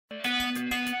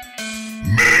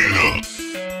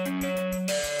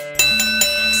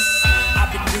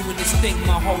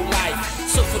whole life.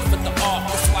 Suffered for the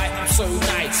art, that's why I'm so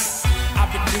nice.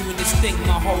 I've been doing this thing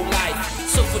my whole life.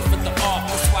 Suffered for the art,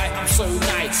 that's why I'm so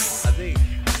nice. I think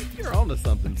you're onto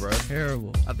something, bro.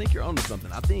 Terrible. I think you're onto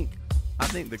something. I think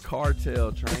the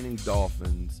cartel training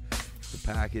dolphins to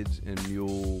package and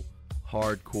mule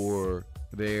hardcore,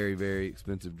 very, very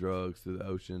expensive drugs to the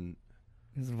ocean.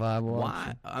 It's a viable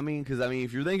Why? option. Because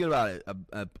if you're thinking about it,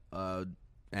 a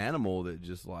animal that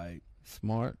just like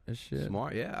Smart as shit.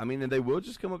 smart, yeah. I mean, and they will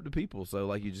just come up to people. So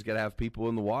like, you just gotta have people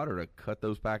in the water to cut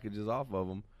those packages off of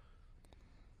them.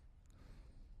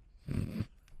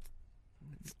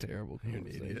 It's terrible. You're an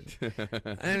conversation.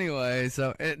 idiot. Anyway,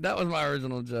 so that was my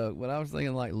original joke, but I was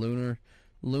thinking like lunar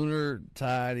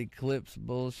tide eclipse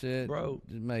bullshit. Bro.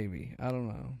 Maybe. I don't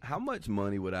know. How much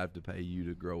money would I have to pay you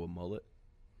to grow a mullet?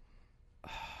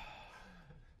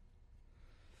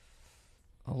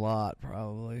 A lot,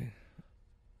 probably.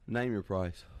 Name your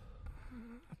price.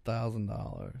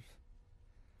 $1,000.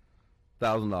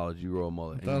 $1,000. You grow a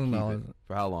mullet. and you keep $1,000. it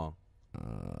for how long?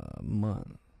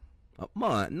 Month. A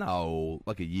month? No,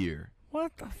 like a year.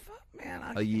 What the fuck, man?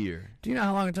 A year. Do you know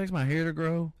how long it takes my hair to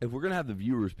grow? If we're gonna have the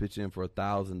viewers pitch in for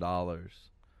 $1,000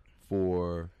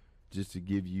 for just to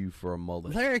give you for a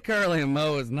mullet, Larry Curly and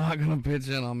Mo is not going to pitch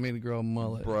in on me to grow a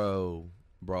mullet. bro,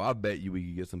 I bet you we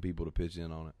could get some people to pitch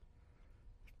in on it.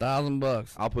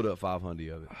 $1,000. I'll put up 500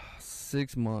 of it.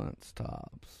 6 months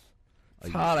tops. It's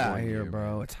A hot year, out 1 here, year,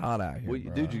 bro. man. It's hot out here, Well,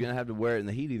 bro. dude, you're gonna have to wear it in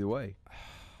the heat either way.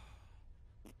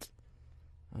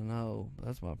 I know.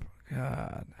 That's my...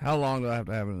 God. How long do I have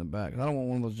to have it in the back? I don't want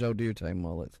one of those Joe Dierte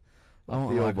mullets. I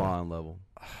want Theo like Vaughn level.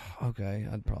 Okay,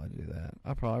 I'd probably do that.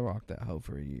 I'd probably rock that hoe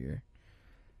for a year.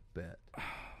 Bet.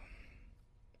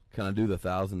 Can I do the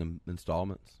 1,000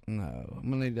 installments? No, I'm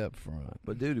going to need it up front.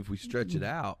 But dude, if we stretch it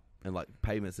out and like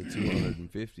payments at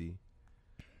 250,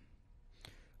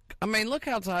 I mean, look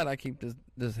how tight I keep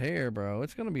this hair, bro.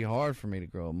 It's going to be hard for me to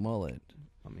grow a mullet.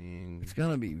 I mean, It's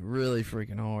going to be really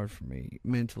freaking hard for me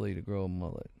mentally to grow a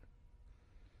mullet.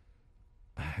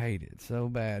 I hate it so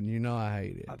bad, and you know I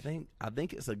hate it. I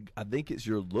think it's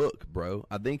your look, bro.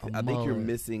 I think you're mullet.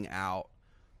 missing out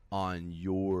on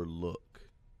your look.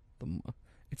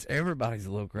 It's everybody's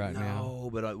look right now. No,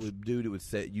 but dude,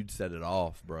 you'd set it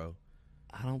off, bro.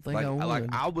 I don't think Like, I would.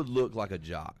 I would look like a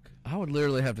jock. I would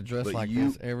literally have to dress But like you-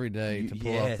 this every day to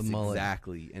pull yes, off the mullet.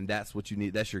 exactly, and that's what you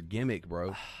need. That's your gimmick,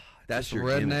 bro. That's Just your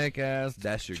redneck gimmick. ass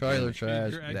That's your trailer gimmick.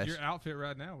 trash. Your outfit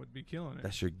right now would be killing it.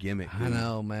 That's your gimmick. I dude.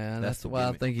 know, man. That's That's the why I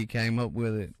gimmick. think he came up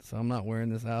with it. So I'm not wearing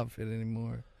this outfit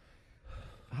anymore.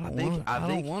 I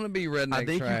don't want to be redneck I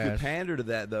think trash. you could pander to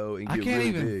that though and I get can't really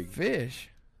even big. fish.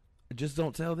 Just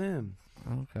don't tell them.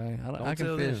 Okay, Don't I can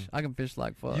tell fish. them. I can fish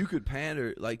like fuck. You could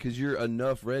pander like because you're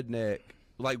enough redneck,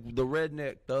 like the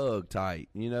redneck thug type.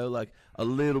 You know, like a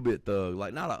little bit thug,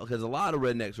 like not because a lot of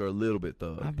rednecks are a little bit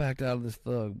thug. I backed out of this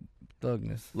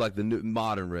thugness. Like the new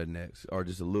modern rednecks are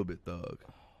just a little bit thug.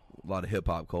 A lot of hip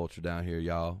hop culture down here,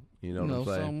 y'all. You know You what know I'm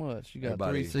so saying? much. You got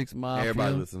Everybody- 3-6 Mafia.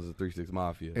 Everybody listens to 3-6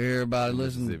 Mafia. Everybody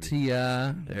listens to Mississippi. T.I.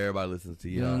 Everybody listens to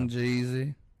Young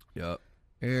Jeezy. Yup.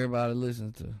 Everybody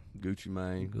listens to Gucci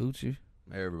Mane. Gucci.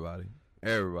 Everybody.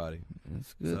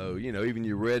 That's good. So, you know, even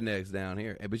your rednecks down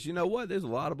here. But you know what? There's a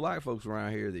lot of black folks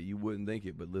around here that you wouldn't think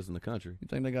it, but listen to country. You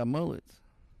think they got mullets?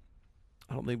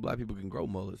 I don't think black people can grow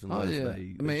mullets Oh unless yeah.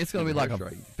 they. I mean, it's gonna be keep like their a hair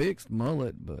straight. fixed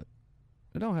mullet, but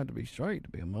it don't have to be straight to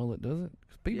be a mullet, does it?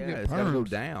 'Cause people Yeah, get it's got to go perms.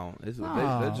 down. They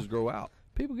Nah. just grow out.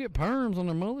 People get perms on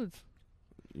their mullets.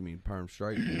 You mean perm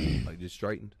straight, like just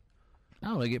straightened,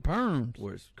 Oh, they get perms.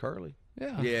 where it's curly?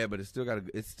 Yeah. Yeah, but it's still got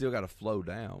to flow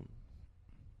down.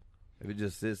 If it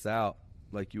just sits out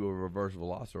like you a reverse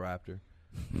velociraptor,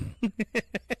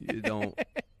 you don't.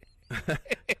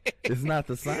 It's not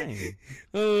the same.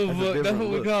 Oh, That's a fuck. That's different what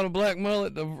we look. call a black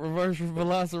mullet, the reverse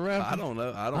velociraptor. I don't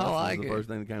know. I don't I know. like That's it. the first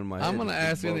thing that came to my head. I'm gonna It's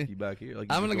ask you bulky back here. Like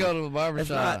I'm you gonna just go to the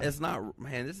barbershop. It's not.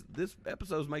 Man, this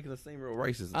episode's making us seem real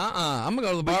racist. I'm gonna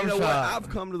go to the But you know barbershop. what? I've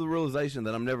come to the realization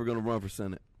that I'm never going to run for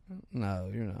Senate. No,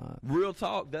 you're not. Real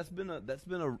talk. That's been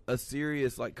a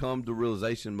serious like come to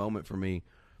realization moment for me.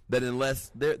 That unless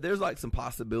there's like some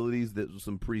possibilities that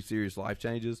some pretty serious life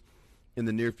changes in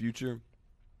the near future.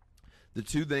 The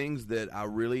two things that I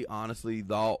really honestly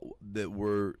thought that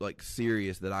were like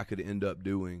serious that I could end up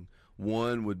doing.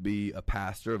 One would be a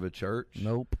pastor of a church.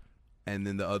 Nope. And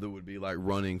then the other would be like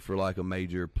running for like a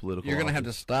major political. You're gonna have to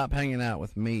office. stop hanging out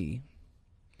with me.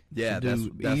 Yeah, to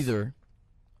do that's either.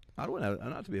 I wouldn't have,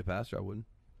 not to be a pastor. I wouldn't.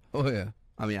 Oh yeah.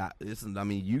 I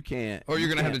mean, you can't. Or you're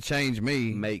you gonna have to can't change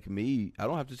me. make me. I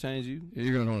don't have to change you.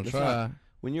 You're gonna want to That's try. not-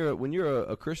 when you're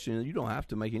a Christian, you don't have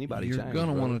to make anybody You're change.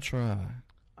 gonna bro. want to try.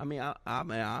 I mean,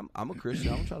 I'm a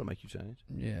Christian. I don't try to make you change.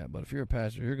 Yeah, but if you're a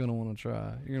pastor, you're gonna want to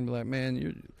try. You're gonna be like, man,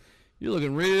 you're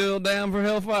looking real down for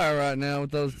hellfire right now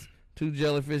with those 2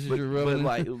 jellyfishes you're rubbing.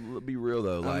 But like, be real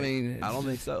though. Like, I mean, I don't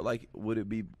think so. Like, would it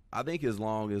be? I think as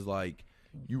long as like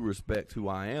you respect who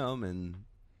I am, and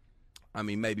I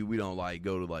mean, maybe we don't like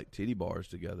go to like titty bars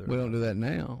together. We don't do that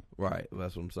now. Right.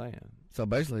 That's what I'm saying. So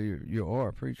basically, you are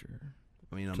a preacher.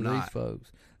 I mean, I'm to not. these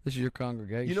folks. This is your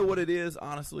congregation. You know what it is,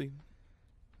 honestly?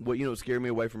 What scared me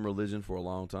away from religion for a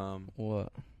long time?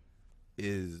 What?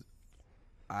 Is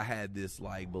I had this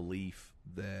like belief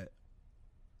that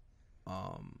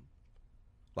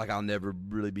like I'll never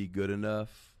really be good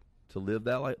enough to live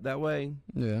that way.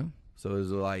 Yeah. So it's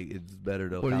like it's better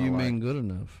to. What do you mean good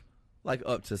enough? Like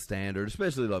up to standard,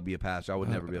 especially to be a pastor. I would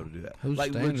never be able to do that. Who's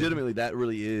like standard? Legitimately, that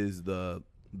really is the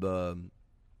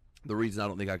reason I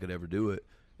don't think I could ever do it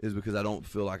is because I don't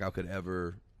feel like I could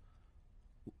ever.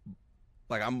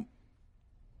 Like I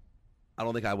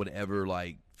don't think I would ever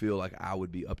like feel like I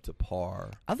would be up to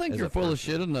par. I think as you're a full of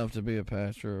person. shit enough to be a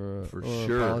pastor or, For or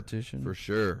sure. a politician. For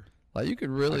sure. Like you could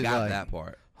really I got like that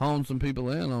part. hone some people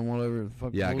in on whatever the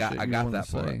fuck Yeah, I bullshit got you that want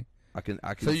to part. say. I can.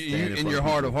 So you stand in front your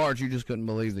heart of people. hearts, you just couldn't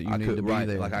believe that you I need could, to be right.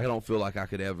 there. Like I don't feel like I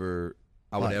could ever.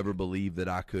 I would Like- ever believe that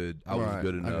I could. I was Right,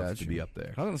 good I enough got to you. be up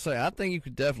there. I was gonna say, I think you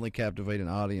could definitely captivate an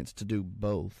audience to do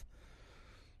both.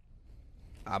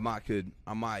 I might could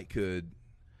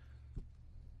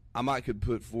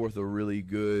put forth a really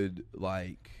good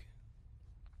like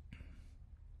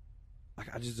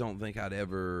I just don't think I'd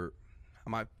ever. I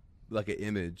might like an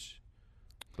image,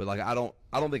 but like I don't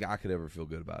think I could ever feel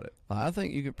good about it. I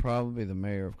think you could probably be the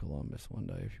mayor of Columbus one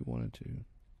day if you wanted to.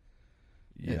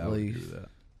 Yeah, At I would agree least. with that.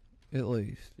 At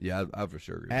least. Yeah, I for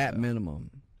sure agree with At that.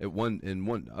 minimum.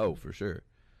 Oh, for sure.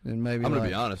 And maybe I'm gonna like,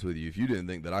 be honest with you. If you didn't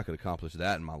think that I could accomplish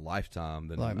that in my lifetime,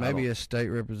 then like I maybe don't- a state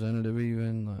representative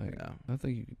even. Like Yeah. I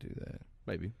think you could do that.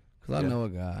 maybe. Because I Yeah. know a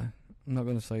guy. I'm not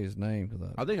going to say his name because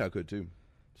I think I could too.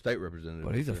 State representative.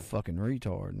 but he's a sure. fucking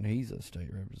retard and he's a state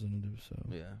representative. So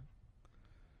Yeah.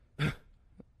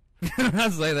 I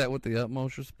say that with the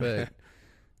utmost respect.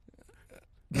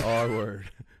 R word.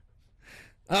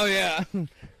 Oh yeah.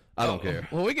 I don't care.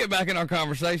 When we get back in our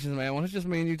conversations, man, when it's just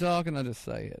me and you talking, I just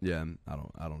say it. Yeah, I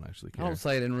don't actually I care. don't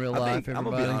say it in real I life. think, I'm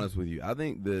Everybody. gonna be honest with you. I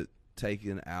think that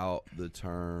taking out the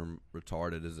term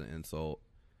retarded as an insult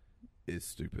is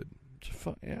stupid.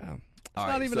 Yeah. It's All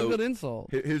not right, even so a good insult.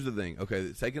 Here's the thing.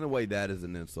 Okay, taking away that as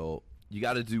an insult, you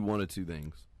got to do one of two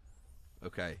things.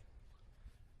 Okay.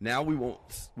 Now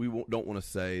don't want to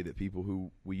say that people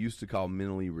who we used to call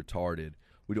mentally retarded,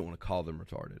 we don't want to call them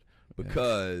retarded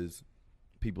because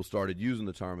people started using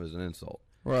the term as an insult.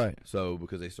 Right. So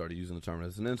because they started using the term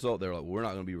as an insult, they're like, well, we're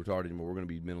not going to be retarded anymore. We're going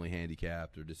to be mentally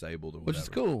handicapped or disabled or whatever. Which is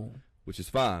cool. Which is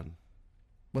fine.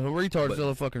 But a retard's But still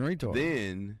a fucking retard.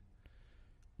 Then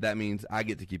that means I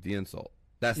get to keep the insult.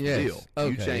 That's Yes. the deal. Okay,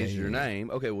 You changed yeah, your yeah.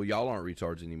 name. Okay, well, y'all aren't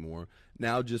retards anymore.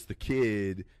 Now just the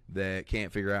kid that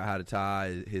can't figure out how to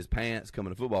tie his pants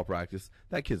coming to football practice,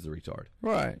 that kid's the retard.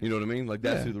 Right. You know what I mean? Like,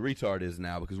 that's Yeah. who the retard is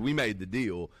now because we made the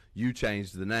deal. You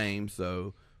changed the name,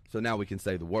 so now we can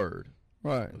say the word.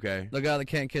 Right. Okay? The guy that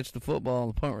can't catch the football on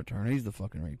the punt return, he's the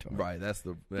fucking retard. Right, that's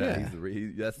the Yeah. he's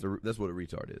the that's what a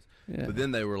retard is. Yeah. But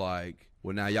then they were like,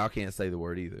 well, now y'all can't say the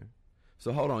word either.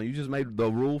 So hold on, you just made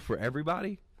the rule for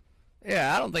everybody?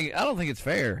 Yeah, I don't think it's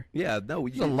fair. Yeah, no,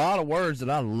 There's a lot of words that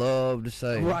I love to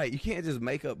say. right. You can't just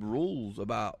make up rules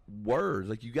about words.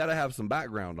 Like you got to have some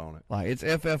background on it. Like it's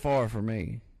FFR for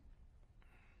me.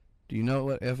 Do you know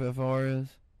what FFR is?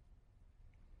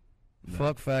 No.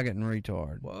 Fuck, faggot, and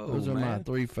retard. Whoa, Those are my man.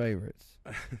 3 favorites.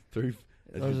 Those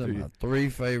Those are my 3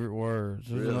 favorite words.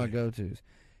 Those are my Really? go-tos.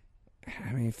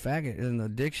 I mean, faggot is in the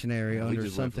dictionary We under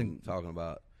just went something. from talking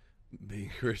about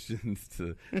being Christians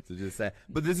to just say.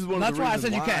 But this is one That's of the why I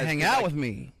reasons said you can't is hang 'cause, out like, with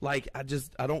me. Like I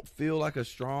don't feel like a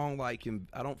strong I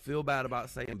don't feel bad about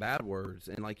saying bad words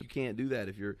and like you can't do that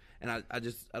if you're and I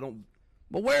don't.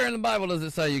 But where in the Bible does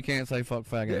it say you can't say fuck,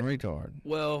 faggot, and retard?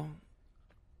 Well,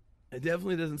 it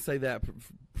definitely doesn't say that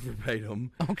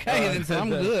verbatim. Okay, then so I'm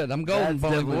good. I'm golden, That's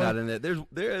Pony definitely boy. not in there.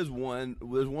 There's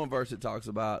one verse that talks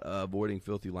about avoiding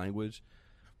filthy language.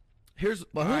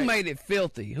 But who made it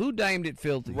filthy? Who named it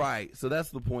filthy? Right. So that's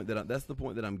the point that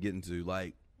I'm getting to.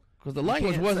 Like, Because the you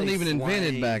language can't wasn't say even invented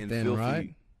slang back and then, filthy.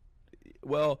 right?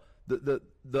 Well,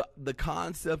 the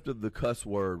concept of the cuss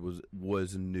word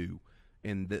was new,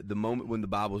 in the moment when the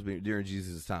Bible was being during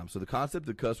Jesus' time. So the concept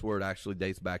of cuss word actually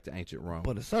dates back to ancient Rome.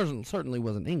 But it certainly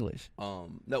wasn't English.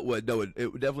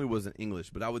 It definitely wasn't English.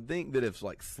 But I would think that if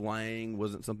like slang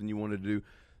wasn't something you wanted to do,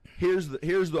 here's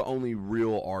the only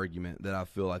real argument that I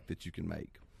feel like that you can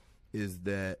make is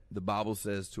that the Bible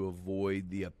says to avoid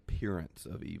the appearance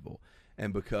of evil.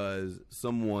 And because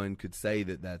someone could say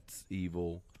that that's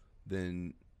evil,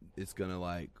 then it's going to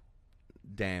like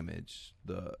damage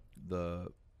the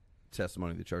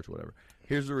testimony of the church or whatever.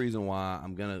 Here's the reason why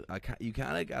you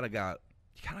kind of got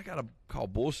to call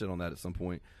bullshit on that at some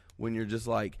point when you're just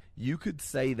like, you could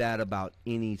say that about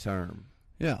any term.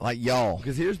 Yeah, like y'all.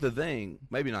 Because here's the thing,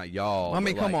 maybe not y'all. I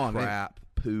mean, come on, crap,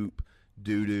 poop,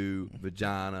 doo-doo,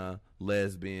 vagina,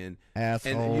 lesbian,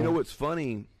 asshole. And you know what's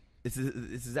funny? This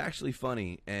is actually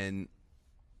funny. And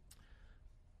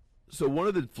so one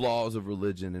of the flaws of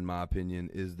religion, in my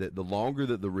opinion, is that the longer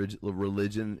that the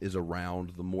religion is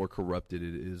around, the more corrupted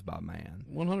it is by man.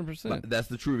 100%. That's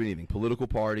the truth of anything. Political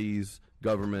parties,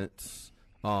 governments,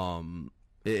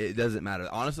 it doesn't matter.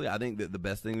 Honestly, I think that the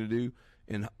best thing to do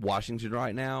in Washington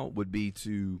right now would be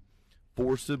to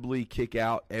forcibly kick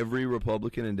out every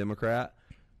Republican and Democrat,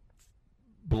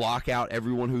 block out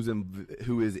everyone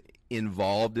who is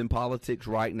involved in politics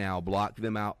right now, block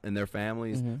them out and their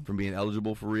families from being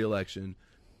eligible for re-election,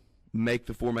 make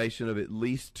the formation of at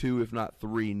least 2, if not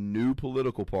 3, new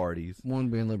political parties. One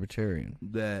being libertarian.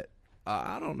 That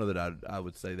I don't know that I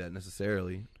would say that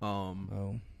necessarily. I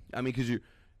mean, because you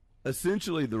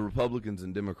essentially the Republicans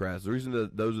and Democrats, the reason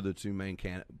that those are the 2 main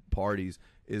parties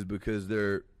is because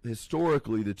they're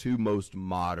historically the 2 most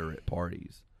moderate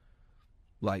parties.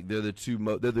 Like they're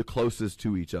they're the closest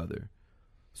to each other.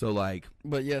 So like,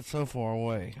 but yet so far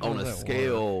away. On a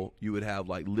scale, you would have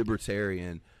like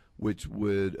libertarian, which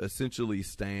would essentially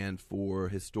stand for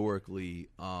historically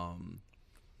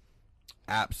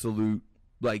absolute.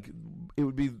 Like it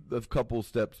would be a couple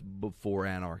steps before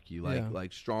anarchy,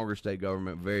 like stronger state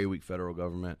government, very weak federal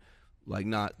government, like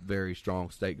not very strong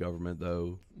state government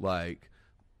though, like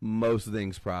most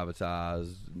things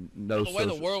privatized, no the way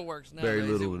the world works now, very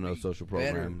little to no social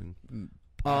programming.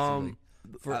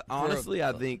 Honestly,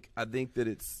 I think that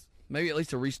it's maybe at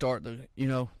least a restart. The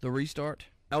restart.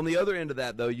 On the other end of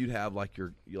that, though, you'd have like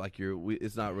your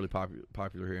it's not really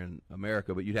popular here in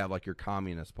America, but you'd have like your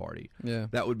Communist Party. Yeah,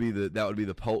 that would be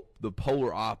the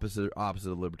polar opposite of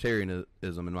libertarianism,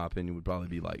 in my opinion, would probably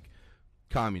be like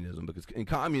communism, because in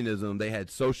communism they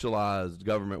had socialized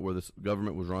government where the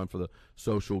government was run for the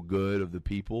social good of the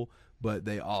people, but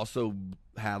they also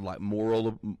had like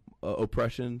moral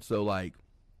oppression. So like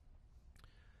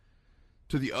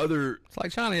it's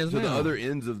like China is now. To the other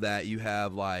ends of that, you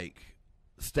have like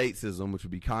statesism, which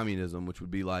would be communism, which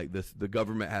would be like this: the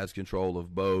government has control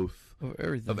of both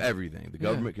of everything. The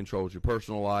government controls your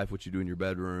personal life, what you do in your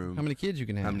bedroom, how many kids you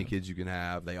can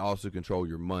have. They also control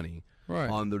your money. Right.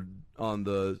 On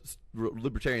the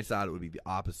libertarian side, it would be the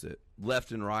opposite.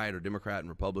 Left and right, or Democrat and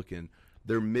Republican,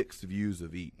 they're mixed views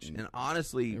of each. And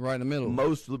honestly, right in the middle,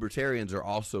 most libertarians are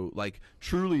also like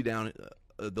truly down.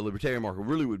 The libertarian market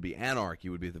really would be anarchy,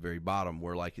 would be at the very bottom,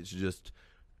 where like it's just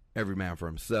every man for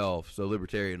himself. So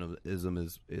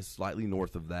libertarianism is slightly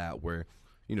north of that, where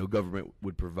government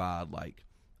would provide like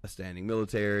a standing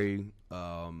military,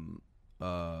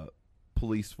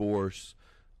 police force.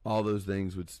 All those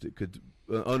things could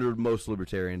under most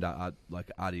libertarian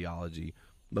ideology,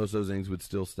 most of those things would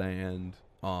still stand,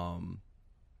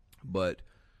 but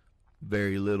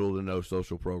very little to no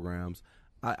social programs.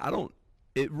 I don't.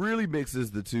 It really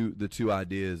mixes the two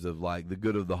ideas of like the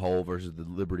good of the whole versus the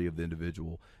liberty of the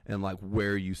individual, and like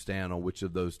where you stand on which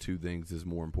of those two things is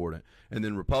more important. And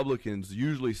then Republicans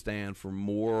usually stand for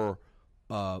more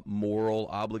moral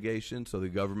obligation, so the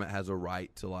government has a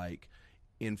right to like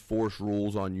enforce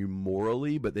rules on you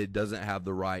morally, but it doesn't have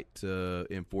the right to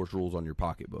enforce rules on your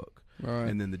pocketbook. Right.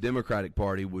 And then the Democratic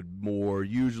Party would more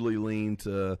usually lean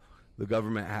to the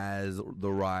government has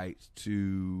the right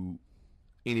to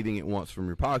anything it wants from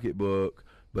your pocketbook,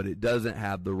 but it doesn't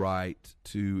have the right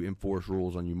to enforce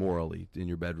rules on you morally in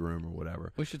your bedroom or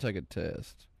whatever. We should take a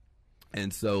test.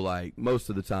 And so like most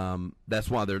of the time, that's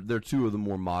why they're 2 of the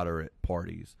more moderate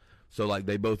parties. So like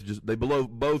they both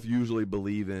usually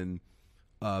believe in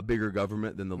bigger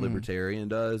government than the libertarian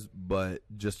does, but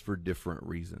just for different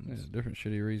reasons. Yeah, different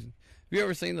shitty reasons. Have you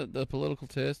ever seen the political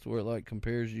test where it like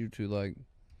compares you to like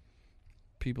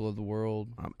people of the world?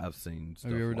 I've seen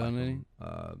stuff. Have you ever done any?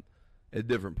 At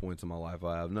different points in my life,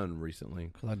 I have none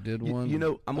recently. Because I did one.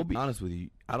 I'm gonna be honest with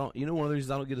you. I don't. One of the reasons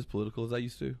I don't get as political as I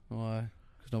used to. Why?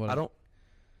 Because nobody. I don't.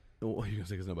 What are you gonna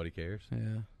say? Because nobody cares?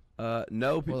 Yeah.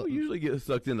 No, people usually get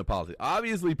sucked into politics.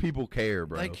 Obviously, people care,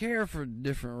 bro. They care for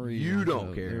different reasons. You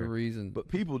don't care. Reasons. But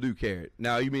people do care.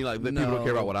 Now, you mean like that people don't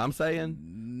care about what I'm saying?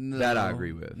 No, that I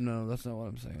agree with. No, that's not what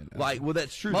I'm saying. Like, well,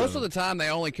 that's true. Most of the time, they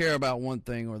only care about one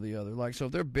thing or the other. Like, so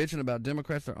if they're bitching about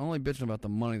Democrats, they're only bitching about the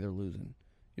money they're losing.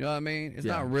 You know what I mean? It's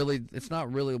not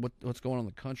really what's going on in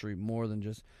the country more than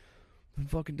just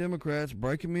fucking Democrats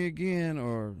breaking me again,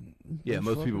 or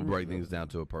most people break things down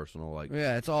to a personal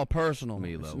it's all personal.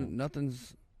 Level.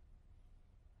 Nothing's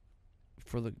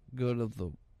for the good of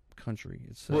the country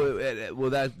itself. Well,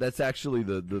 that's actually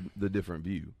the different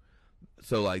view.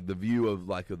 So like the view of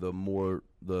the more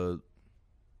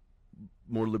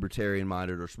libertarian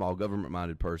minded or small government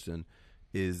minded person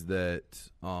is that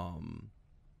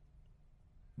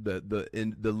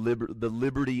the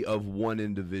liberty of one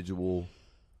individual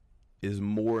is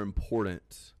more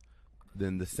important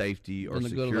than the safety or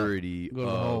security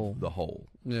of the whole.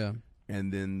 Yeah.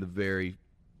 And then the very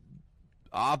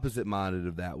opposite minded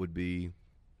of that would be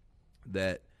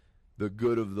that the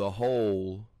good of the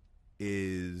whole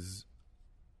is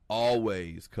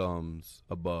always comes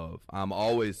above. I'm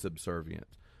always subservient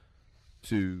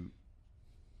to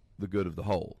the good of the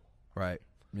whole, right?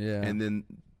 Yeah. And then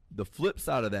the flip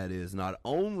side of that is not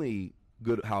only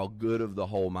how good of the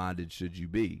whole minded should you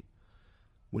be.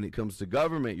 When it comes to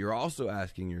government, you're also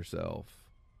asking yourself,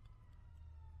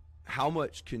 how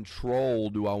much control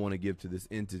do I want to give to this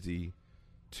entity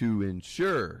to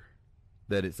ensure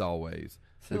that it's always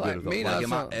the good of the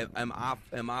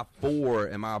whole?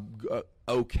 Am I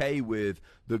okay with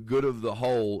the good of the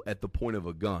whole at the point of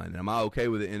a gun? Am I okay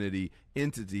with the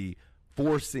entity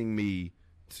forcing me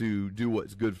to do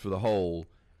what's good for the whole?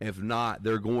 If not,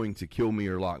 they're going to kill me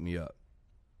or lock me up.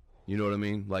 You know what I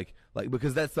mean? Like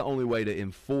because that's the only way to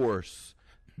enforce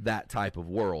that type of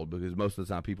world, because most of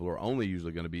the time people are only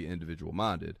usually going to be individual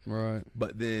minded. Right.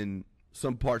 But then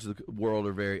some parts of the world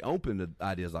are very open to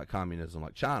ideas like communism,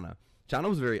 like China. China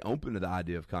was very open to the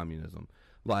idea of communism.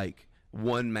 Like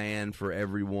one man for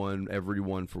everyone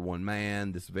for one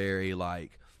man. This very what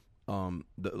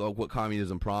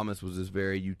communism promised was this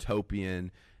very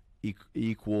utopian,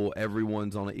 equal,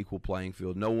 everyone's on an equal playing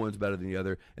field, no one's better than the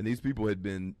other, and these people had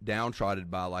been downtrodden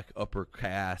by upper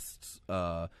caste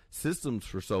systems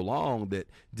for so long that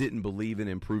didn't believe in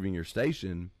improving your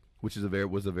station, which is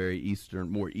was a very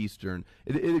more eastern.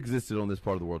 It existed on this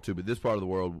part of the world too, but this part of the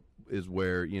world is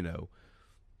where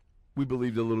we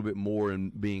believed a little bit more in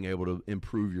being able to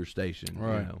improve your station.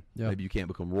 Right. Maybe you can't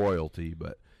become royalty,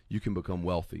 but you can become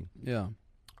wealthy. Yeah.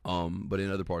 But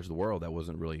in other parts of the world, that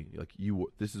wasn't really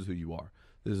this is who you are.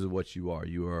 This is what you are.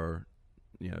 You are,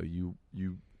 you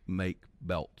make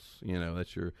belts.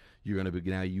 That's you're going to be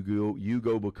now. You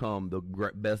go become the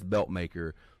best belt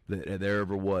maker that there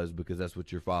ever was, because that's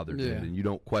what your father did, and you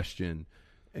don't question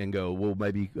and go, well,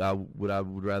 maybe I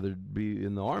would rather be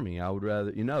in the army. I would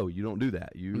rather, you don't do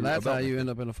that. And that's how you end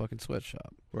up in a fucking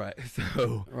sweatshop. Right.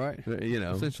 So, right.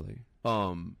 Essentially.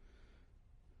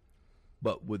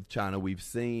 But with China, we've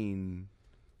seen,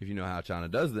 if you know how China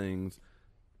does things,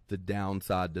 the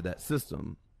downside to that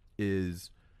system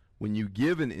is when you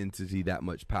give an entity that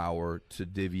much power to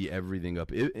divvy everything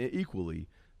up equally,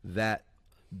 that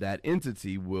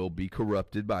entity will be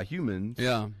corrupted by humans,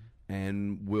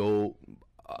 and will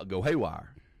go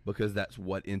haywire, because that's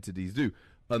what entities do.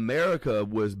 America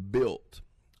was built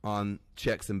on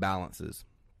checks and balances,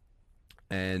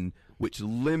 and which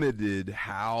limited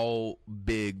how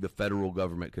big the federal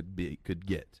government could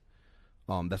get.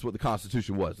 That's what the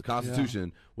Constitution was. The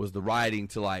Constitution was the writing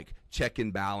to check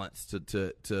and balance,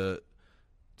 to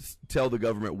tell the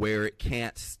government where it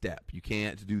can't step. You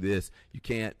can't do this. You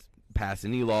can't pass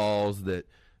any laws that,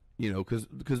 because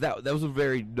that was a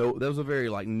very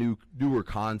newer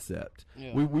concept.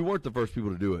 Yeah. We weren't the first people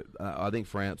to do it. I think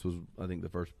France was the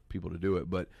first people to do it,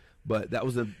 but that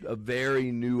was a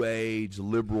very new age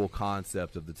liberal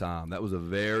concept of the time. That was a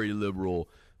very liberal,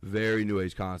 very new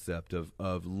age concept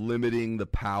of limiting the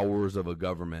powers of a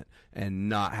government and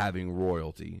not having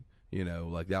royalty.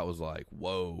 That was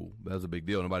whoa, that was a big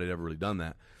deal. Nobody had ever really done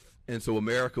that. And so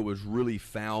America was really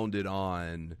founded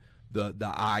on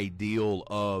the ideal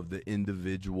of the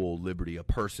individual liberty, a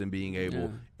person being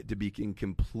able to be in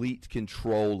complete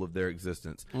control of their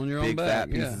existence. On your own big back,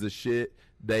 fat pieces of shit,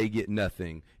 they get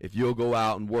nothing. If you'll go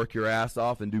out and work your ass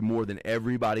off and do more than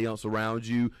everybody else around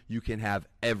you, you can have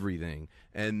everything.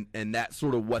 And that's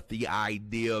sort of what the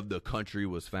idea of the country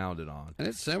was founded on. And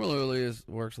it similarly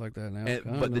works like that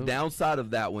now. But the downside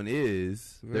of that one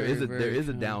is there is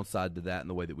a downside to that in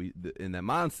the way that in that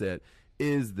mindset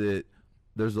is that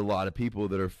there's a lot of people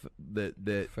that are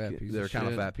kind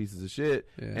of fat pieces of shit,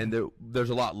 and there's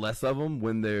a lot less of them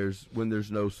when there's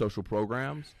no social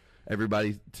programs.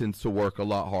 Everybody tends to work a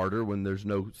lot harder when there's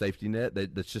no safety net.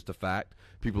 That's just a fact.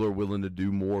 People are willing to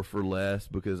do more for less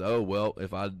because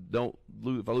if I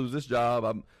lose this job,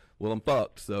 I'm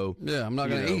fucked. So I'm not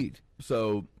gonna eat.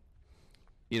 So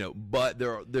but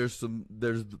there's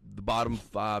the bottom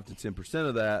 5 to 10%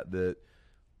 of that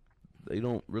they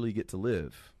don't really get to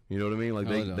live. You know what I mean? Like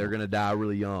they're gonna die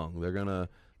really young. They're gonna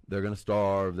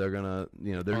starve. They're gonna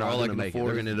they're not gonna make it.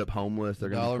 They're gonna end up homeless. They're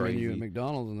gonna be crazy. Menu at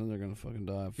McDonald's, and then they're gonna fucking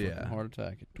die of fucking heart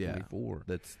attack at 24.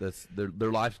 That's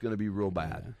their life's gonna be real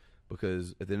bad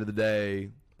because at the end of the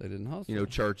day, they didn't hustle.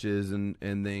 Churches and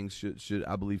things should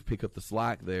I believe pick up the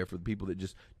slack there for the people that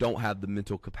just don't have the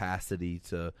mental capacity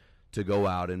to go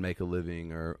out and make a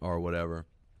living or whatever.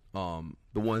 The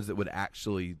ones that would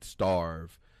actually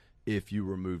starve if you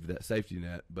removed that safety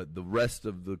net, but the rest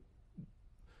of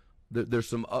there's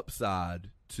some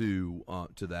upside to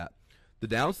that. The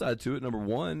downside to it, number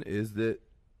one, is that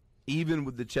even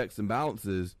with the checks and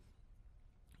balances,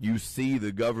 you see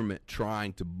the government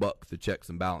trying to buck the checks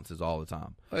and balances all the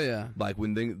time. Oh yeah, like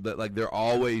when they're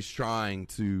always trying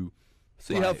to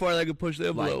see how far they can push the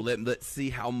envelope. Let's see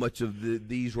how much of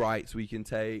these rights we can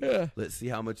take. Yeah. Let's see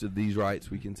how much of these rights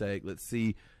we can take. Let's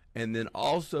see. And then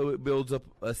also it builds up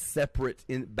a separate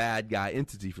bad guy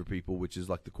entity for people, which is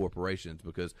like the corporations,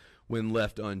 because when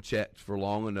left unchecked for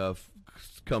long enough,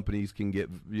 companies can get,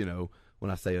 when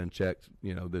I say unchecked,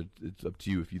 it's up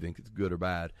to you if you think it's good or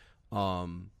bad.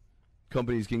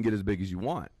 Companies can get as big as you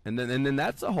want. And then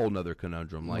that's a whole nother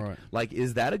conundrum. Like,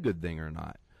 is that a good thing or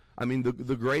not? I mean,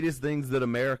 the greatest things that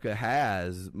America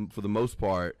has, for the most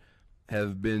part,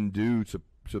 have been due to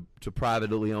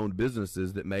privately owned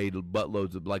businesses that made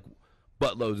buttloads and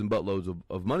buttloads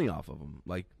of money off of them.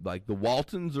 Like the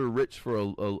Waltons are rich for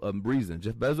a reason.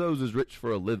 Jeff Bezos is rich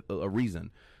for a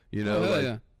reason.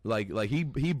 Like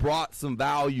he brought some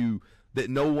value that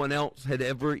no one else had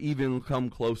ever even come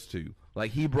close to.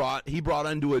 Like he brought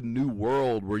into a new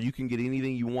world where you can get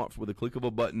anything you want with a click of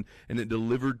a button, and it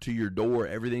delivered to your door.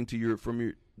 Everything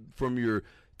from your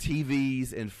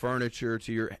TVs and furniture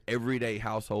to your everyday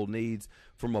household needs,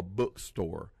 from a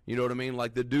bookstore. You know what I mean?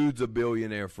 Like, the dude's a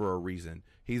billionaire for a reason.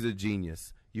 He's a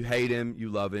genius. You hate him, you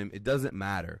love him. It doesn't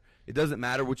matter. It doesn't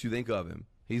matter what you think of him.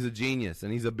 He's a genius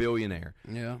and he's a billionaire.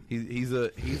 Yeah. He's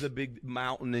a big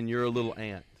mountain and you're a little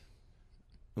ant.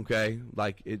 Okay?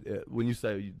 Like when you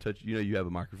say you touch, you have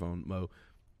a microphone, Mo.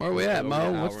 Where we at,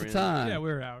 Mo? What's the time? Yeah,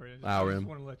 we're an hour in. I just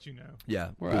want to let you know. Yeah.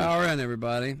 We're an hour in,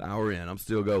 everybody. Hour in. I'm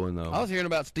still going, though. I was hearing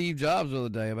about Steve Jobs the other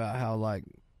day, about how, like,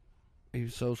 he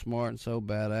was so smart and so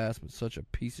badass, but such a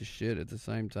piece of shit at the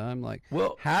same time. Like,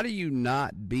 how do you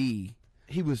not be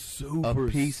he was super a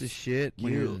piece of shit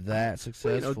when you're that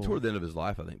successful? Well, toward the end of his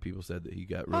life, I think people said that he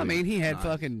got really I mean, he had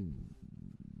fucking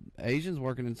Asians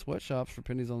working in sweatshops for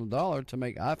pennies on the dollar to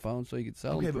make iPhones so he could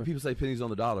sell them. Okay, but people say pennies on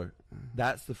the dollar.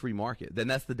 That's the free market. Then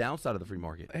that's the downside of the free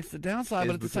market. It's the downside,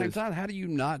 but at the same time, how do you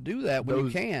not do that when you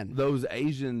can? Those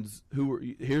Asians who were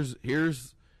here's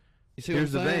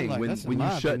the thing. Like, when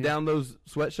you shut down those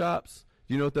sweatshops,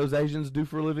 do you know what those Asians do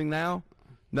for a living now?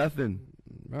 Nothing.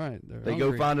 Right. They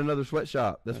go find another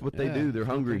sweatshop. That's what they do. They're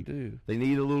hungry. They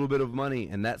need a little bit of money,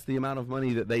 and that's the amount of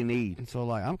money that they need. And so,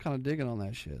 like, I'm kind of digging on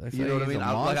that shit. You know what I mean?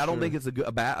 I don't think it's a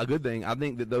good thing. I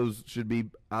think that those should be.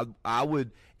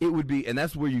 It would be, and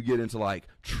that's where you get into like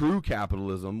true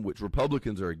capitalism, which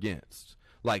Republicans are against,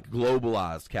 like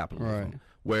globalized capitalism,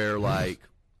 where like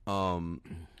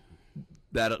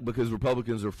that because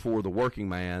Republicans are for the working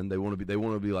man. They want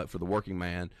to be like for the working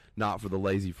man, not for the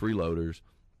lazy freeloaders.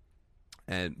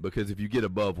 And because if you get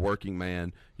above working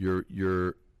man,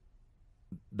 you're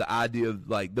the idea of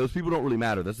like those people don't really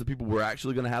matter. That's the people we're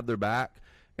actually going to have their back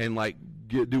and like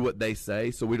do what they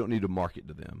say, so we don't need to market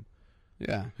to them.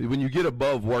 Yeah. When you get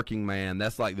above working man,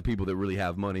 that's like the people that really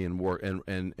have money and work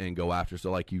and go after.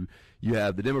 So like you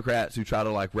have the Democrats who try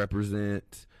to like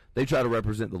represent. They try to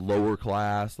represent the lower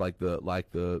class, like the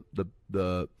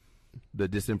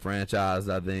disenfranchised.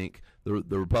 I think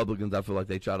the Republicans, I feel like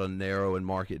they try to narrow and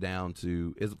mark it down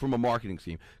to is from a marketing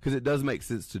scheme, because it does make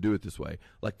sense to do it this way,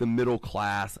 like the middle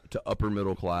class to upper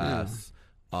middle class,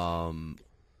 to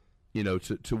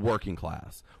working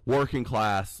class,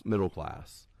 middle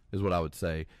class is what I would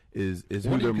say is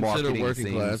who their marketing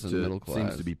seems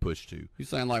to be pushed to. You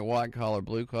saying like white collar,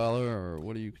 blue collar, or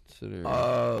what do you consider?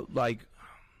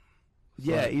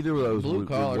 Yeah, either of those. Blue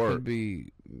collar would work. Could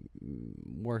be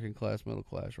working class, middle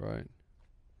class, right?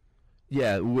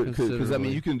 Yeah, because I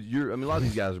mean, a lot of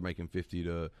these guys are making $50,000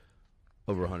 to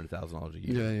over $100,000 a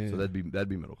year. Yeah. So that'd be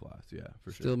middle class. Yeah,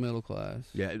 for sure. Still middle class.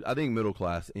 Yeah, I think middle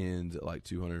class ends at like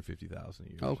 $250,000 a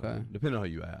year. Okay, depending on how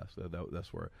you ask.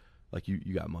 That's where like you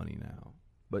got money now,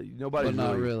 but nobody's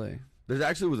not really. There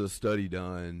actually was a study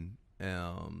done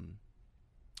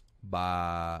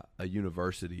by a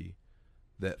university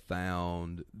that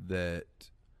found that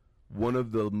one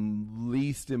of the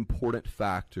least important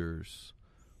factors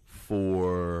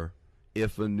for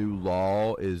if a new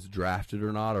law is drafted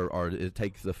or not, or it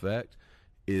takes effect,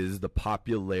 is the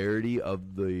popularity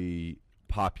of the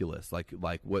populace, like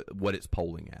what it's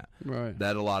polling at. Right.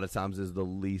 That a lot of times is the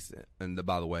least. And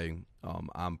by the way,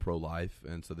 I'm pro-life,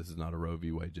 and so this is not a Roe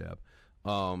v. Wade jab.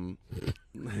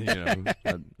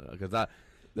 Because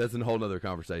that's a whole other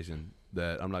conversation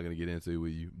that I'm not going to get into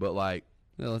with you. But like,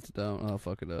 yeah, let's don't. I'll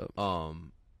fuck it up.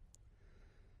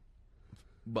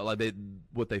 But like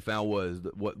what they found was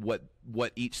that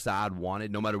what each side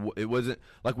wanted, no matter what. It wasn't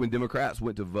like when Democrats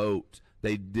went to vote,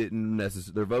 they didn't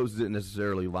their votes didn't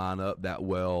necessarily line up that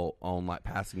well on like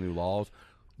passing new laws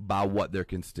by what their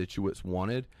constituents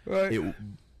wanted. Right.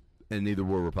 And neither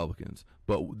were Republicans.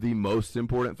 But the most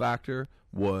important factor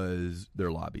was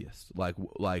their lobbyists. Like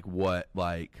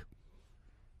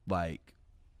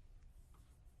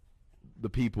the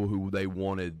people who they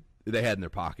had in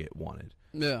their pocket wanted.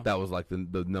 Yeah. That was like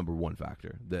the number one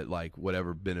factor, that like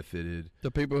whatever benefited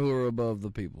the people who are above the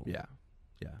people. Yeah.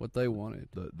 Yeah. What they wanted.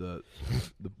 The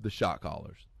shot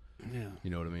callers. Yeah. You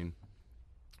know what I mean?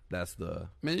 That's the.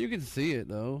 I mean, you can see it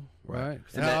though, right?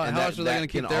 How else are they going to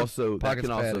keep their pockets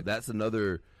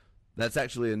padded? That's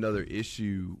actually another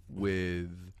issue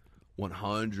with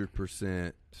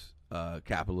 100%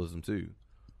 capitalism too.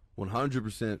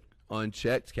 100%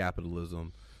 unchecked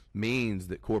capitalism means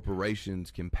that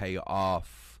corporations can pay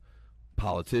off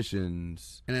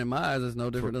politicians, and in my eyes, it's no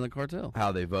different than the cartel.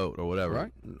 How they vote or whatever.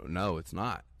 Right? No, it's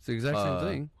not. It's the exact same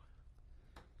thing.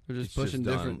 They're just pushing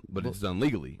different, but it's done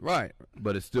legally, right?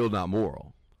 But it's still not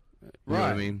moral. You know what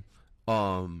I mean?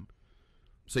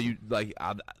 So you like,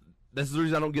 that's the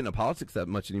reason I don't get into politics that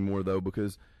much anymore, though,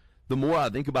 because the more I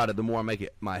think about it, the more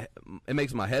it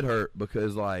makes my head hurt,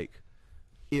 because like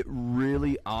it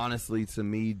really, honestly, to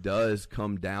me, does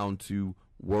come down to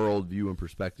worldview and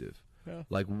perspective. Yeah.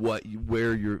 Like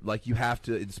where you're like, you have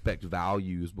to inspect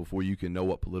values before you can know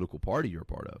what political party you're a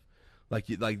part of. Like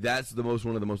that's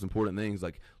one of the most important things.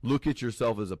 Like, look at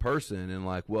yourself as a person and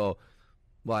like, well,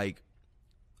 like,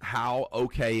 how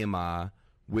okay am I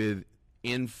with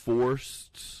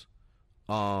enforced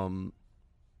rule,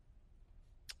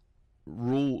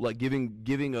 like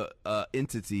giving a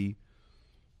entity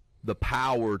the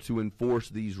power to enforce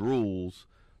these rules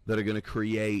that are going to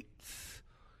create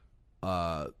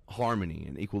harmony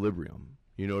and equilibrium.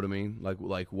 You know what I mean?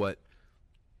 Like what?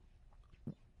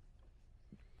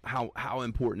 How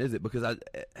important is it? Because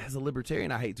as a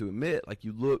libertarian, I hate to admit, like,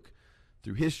 you look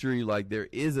through history, like there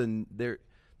is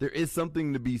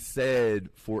something to be said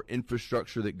for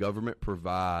infrastructure that government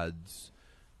provides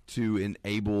to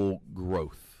enable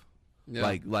growth.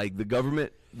 Yeah. Like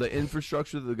the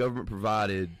infrastructure that the government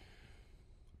provided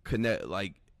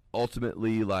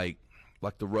ultimately like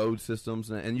the road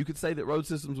systems, and you could say that road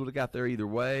systems would have got there either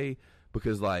way,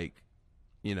 because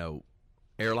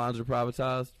airlines are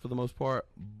privatized for the most part,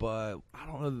 but I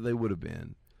don't know that they would have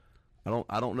been.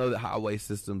 I don't know that highway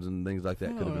systems and things like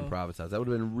that could have been privatized. That would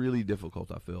have been really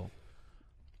difficult, I feel.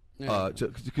 Yeah.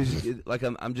 Because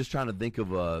I'm just trying to think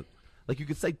of you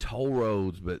could say toll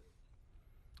roads, but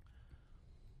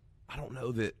I don't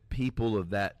know that people of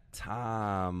that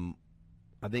time,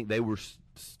 I think they were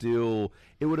still.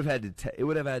 It would have had to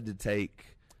take.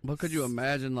 But could you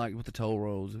imagine, like, with the toll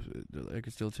roads, they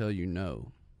could still tell you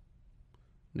no?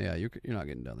 Yeah, you're not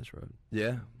getting down this road.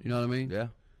 Yeah, you know what I mean. Yeah.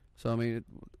 So I mean,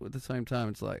 at the same time,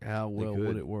 it's like, how well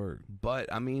would it work?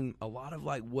 But I mean, a lot of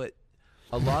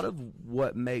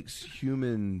what makes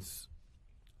humans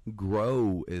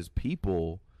grow as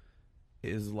people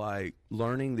is like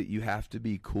learning that you have to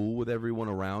be cool with everyone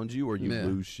around you, or you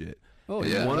lose shit. Oh,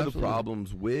 and yeah. One of the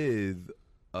problems with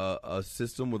a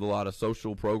system with a lot of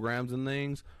social programs and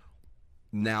things,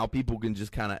 now people can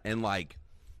just kind of, and like,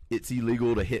 it's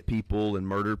illegal to hit people and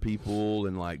murder people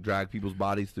and like drag people's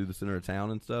bodies through the center of town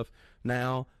and stuff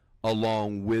now,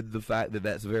 along with the fact that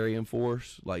that's very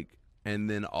enforced. Like, and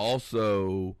then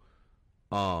also,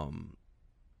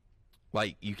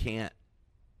 like, you can't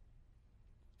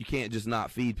just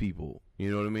not feed people.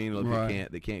 You know what I mean? Like, right.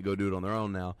 They can't go do it on their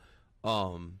own now.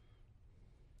 But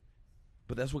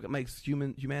that's what makes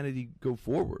humanity go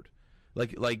forward.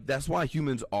 Like that's why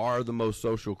humans are the most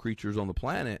social creatures on the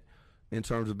planet in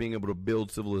terms of being able to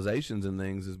build civilizations and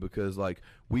things, is because like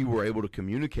we were able to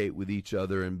communicate with each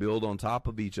other and build on top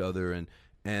of each other and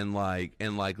live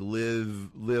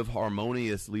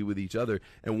harmoniously with each other.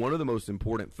 And one of the most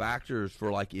important factors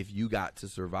for like if you got to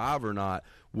survive or not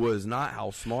was not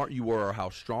how smart you were or how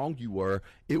strong you were.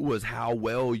 It was how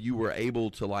well you were able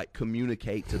to like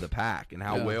communicate to the pack, and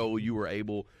how well you were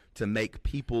able to make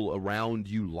people around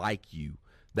you like you.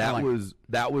 That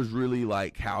was really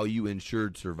like how you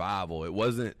ensured survival. It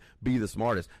wasn't be the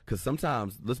smartest, because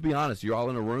sometimes, let's be honest, you're all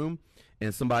in a room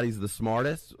and somebody's the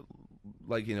smartest,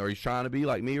 like, you know, or he's trying to be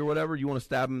like me or whatever. You want to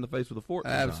stab him in the face with a fork.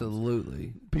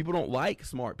 Absolutely. People don't like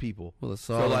smart people. Well,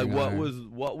 so like, what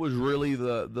was really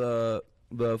the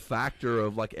factor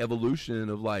of like evolution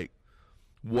of like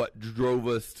what drove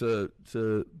us to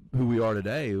who we are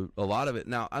today? A lot of it.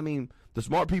 Now, I mean, the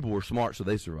smart people were smart, so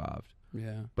they survived.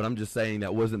 Yeah. But I'm just saying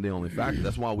that wasn't the only factor.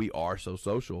 That's why we are so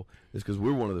social, is because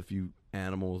we're one of the few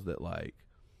animals that, like,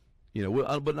 you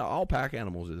know, but not all pack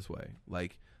animals are this way.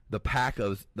 Like, the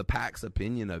pack's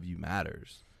opinion of you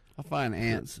matters. I find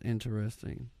ants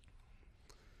interesting.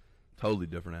 Totally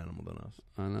different animal than us.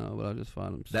 I know, but I just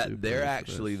find them that they're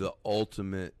actually the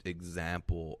ultimate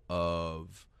example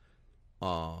of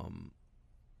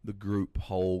the group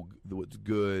whole. What's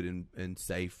good and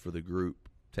safe for the group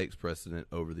takes precedent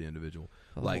over the individual.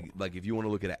 Oh. Like if you want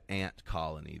to look at an ant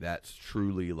colony, that's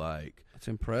truly like, it's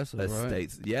impressive,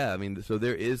 right? Yeah, I mean, so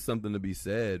there is something to be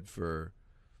said for,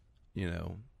 you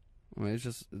know, I mean,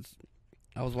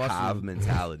 I was watching hive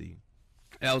mentality.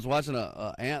 Yeah, I was watching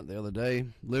a ant the other day,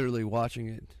 literally watching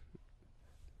it.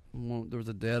 There was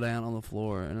a dead ant on the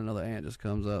floor, and another ant just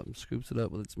comes up and scoops it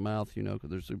up with its mouth, you know, because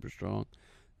they're super strong,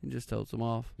 and just totes them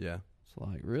off. Yeah. It's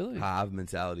like, really? Hive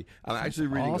mentality. I'm actually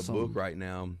reading a book right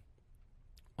now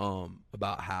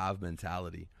about hive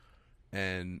mentality.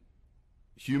 And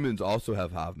humans also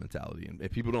have hive mentality. And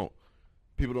people don't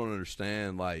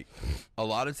understand, like, a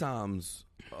lot of times,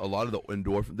 a lot of the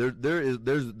endorphin,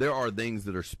 there are things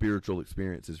that are spiritual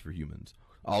experiences for humans.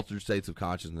 Altered states of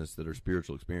consciousness that are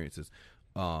spiritual experiences.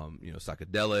 You know,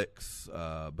 psychedelics,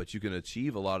 but you can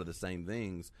achieve a lot of the same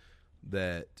things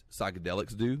that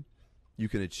psychedelics do. You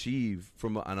can achieve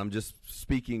and I'm just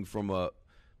speaking from a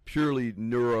purely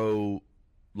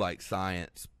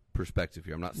science perspective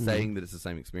here. I'm not saying that it's the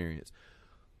same experience,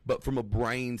 but from a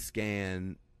brain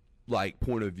scan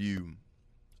point of view,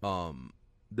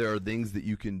 there are things that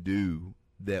you can do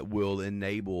that will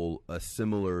enable a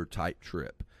similar type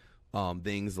trip.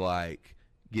 Things like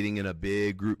getting in a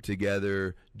big group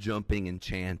together, jumping and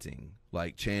chanting,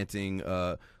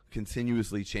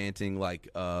 continuously chanting like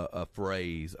a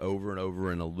phrase over and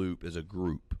over in a loop as a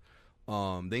group.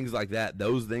 Things like that.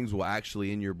 Those things will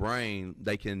actually, in your brain,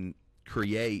 they can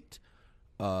create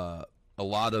a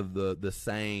lot of the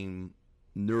same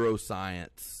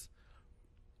neuroscience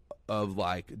of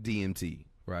like DMT,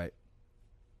 right?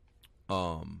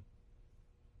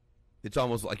 It's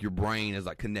almost like your brain is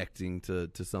like connecting to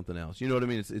something else. You know what I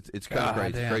mean? It's kind of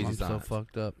crazy. Damn, crazy I'm science. so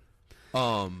fucked up.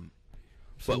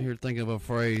 But here thinking of a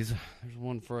phrase. There's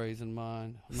one phrase in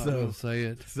mind. I'm not going to say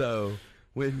it. So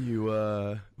when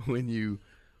you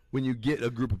get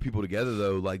a group of people together,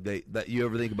 though, like that you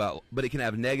ever think about, but it can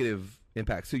have negative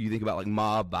impacts too. You think about like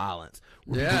mob violence.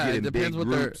 Yeah, it depends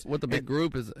what the big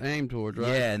group is aimed towards, right?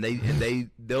 Yeah, and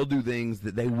they'll do things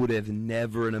that they would have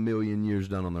never in a million years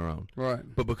done on their own. Right.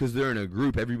 But because they're in a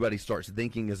group, everybody starts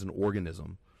thinking as an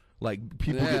organism. Like,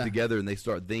 people get together and they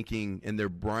start thinking, and their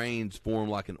brains form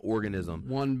like an organism.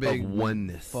 One big of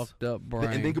oneness. Fucked up brain.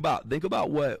 And think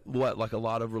about what like a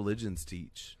lot of religions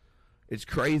teach. It's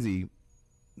crazy,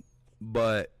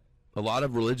 but a lot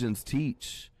of religions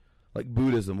teach, like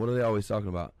Buddhism. What are they always talking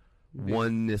about? Yeah.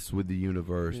 Oneness with the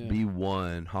universe. Yeah. Be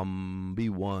one. Be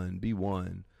one. Be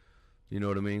one. You know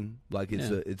what I mean? Like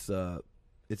it's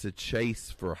a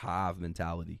chase for hive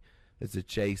mentality. It's a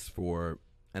chase for.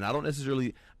 And I don't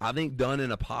necessarily. I think done in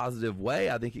a positive way,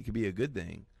 I think it could be a good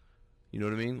thing. You know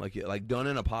what I mean? Like done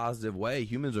in a positive way,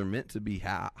 humans are meant to be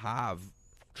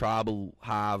tribal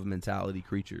hive mentality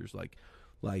creatures. Like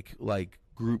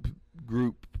group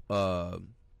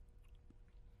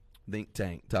think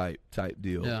tank type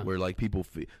deal, where like people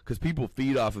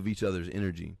feed off of each other's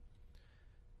energy.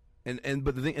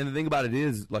 But the thing about it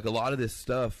is, like, a lot of this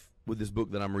stuff with this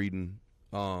book that I'm reading.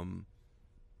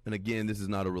 And again, this is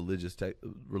not a religious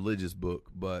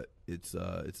book, but it's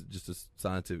just a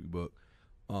scientific book.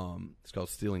 It's called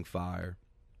Stealing Fire,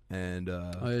 and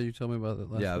you told me about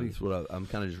that last week. Yeah, that's what I'm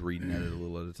kind of just reading at it a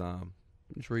little at a time.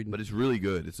 Just reading, but it's really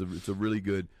good. It's a really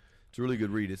good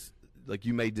read. It's like,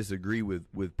 you may disagree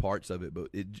with parts of it, but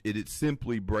it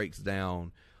simply breaks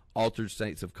down altered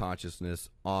states of consciousness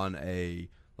on a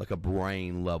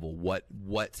brain level.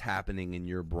 What's happening in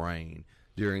your brain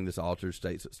during this altered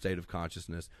state of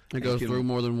consciousness. It goes through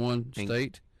more than one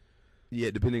state? Yeah,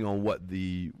 depending on what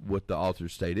the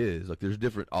altered state is. Like, there's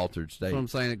different altered states. So I'm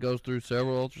saying it goes through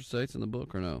several altered states in the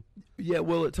book, or no? Yeah,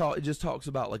 well, it just talks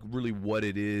about, like, really what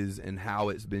it is and how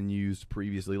it's been used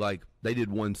previously. Like, they did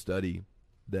one study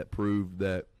that proved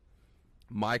that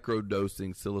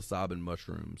microdosing psilocybin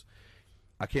mushrooms.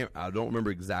 I don't remember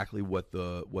exactly what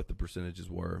the percentages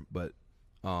were, but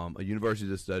a university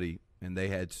did a study, and they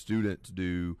had students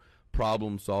do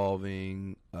problem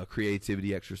solving,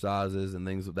 creativity exercises, and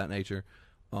things of that nature.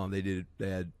 They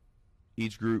had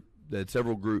each group. They had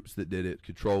several groups that did it,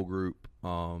 control group,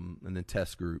 and then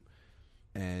test group,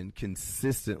 and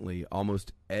consistently,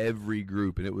 almost every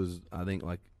group, and it was, I think,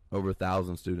 like over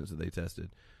 1,000 students that they tested,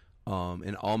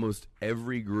 and almost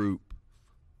every group,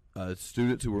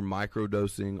 students who were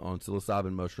microdosing on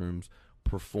psilocybin mushrooms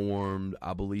performed,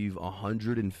 I believe,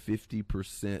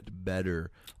 150%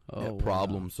 better at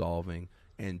problem solving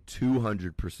and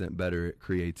 200% better at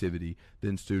creativity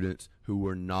than students who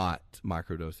were not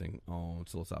microdosing on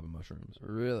psilocybin mushrooms.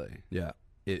 Really? Yeah.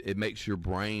 It makes your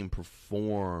brain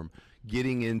perform,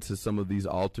 getting into some of these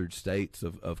altered states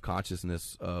of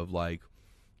consciousness, of like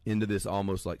into this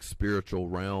almost like spiritual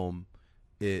realm.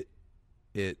 And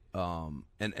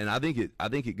I think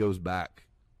it goes back.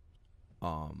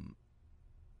 I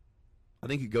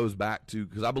think it goes back to,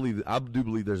 because I do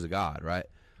believe there's a God, right?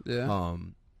 Yeah.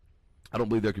 I don't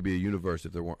believe there could be a universe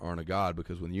if there aren't a God,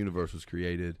 because when the universe was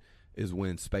created is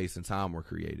when space and time were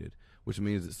created, which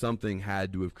means that something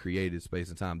had to have created space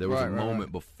and time. There was a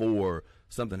moment before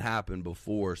something happened,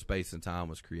 before space and time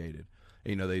was created.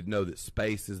 And, they know that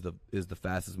space is the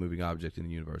fastest moving object in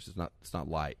the universe. It's not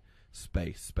light.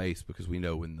 Space, because we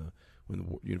know when the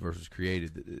universe was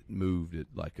created, that it moved at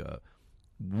like a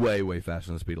way faster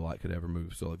than the speed of light could ever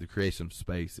move. So like the creation of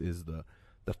space is the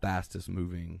fastest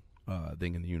moving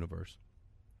thing in the universe.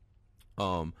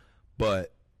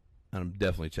 But I'm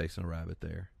definitely chasing a rabbit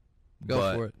there.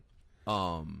 Go for it.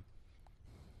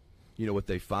 What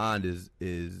they find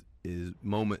is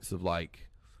moments of like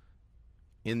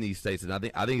in these states, and I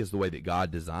think it's the way that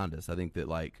God designed us. I think that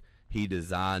like He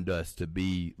designed us to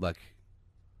be like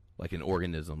an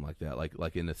organism like that,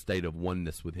 like in a state of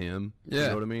oneness with Him. Yeah. You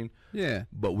know what I mean? Yeah.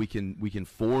 But we can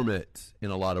form it in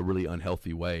a lot of really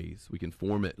unhealthy ways. We can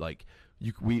form it like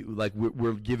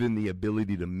we're given the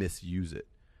ability to misuse it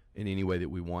in any way that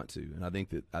we want to. And I think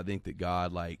that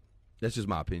God, like, that's just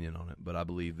my opinion on it, but I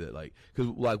believe that, like,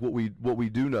 because like what we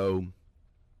do know,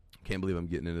 can't believe I'm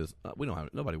getting into this.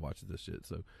 Nobody watches this shit,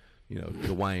 so.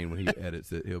 Dwayne, when he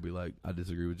edits it, he'll be like, I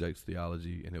disagree with Jake's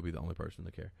theology, and he'll be the only person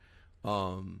to care.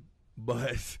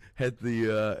 But at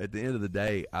the end of the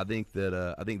day, I think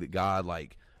that God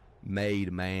like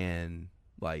made man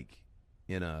like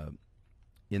in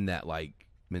that like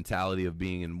mentality of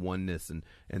being in oneness, and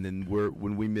then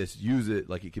when we misuse it,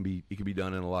 like it can be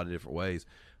done in a lot of different ways.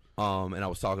 And I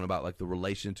was talking about like the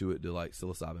relation to it to like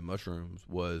psilocybin mushrooms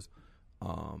was,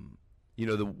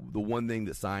 the one thing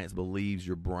that science believes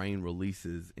your brain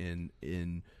releases in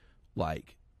a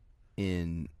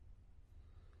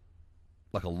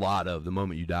lot of the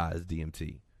moment you die is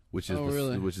DMT, which is the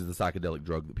psychedelic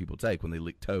drug that people take when they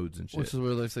lick toads and shit. Which is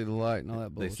where they see the light and all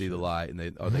that bullshit. They see the light, and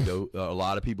they go. A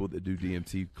lot of people that do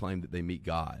DMT claim that they meet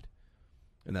God,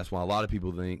 and that's why a lot of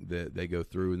people think that they go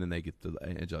through and then they get the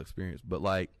angelic experience. But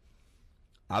like,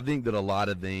 I think that a lot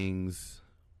of things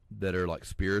that are like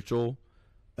spiritual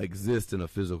exist in a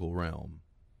physical realm.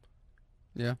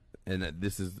 Yeah. And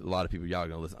this is a lot of people, y'all are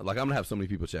gonna listen. Like, I'm gonna have so many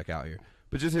people check out here,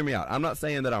 but just hear me out. I'm not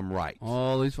saying that I'm right.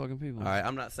 All these fucking people. All right,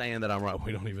 I'm not saying that I'm right.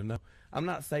 We don't even know. I'm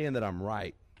not saying that I'm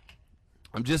right.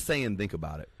 I'm just saying think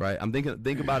about it, right?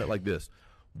 Think about it like this.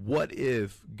 What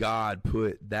if God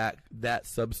put that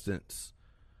substance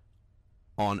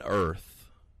on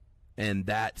earth, and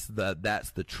that's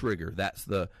the trigger, that's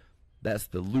the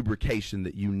lubrication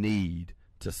that you need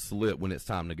to slip when it's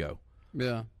time to go.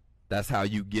 Yeah. That's how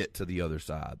you get to the other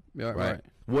side. Yeah, right.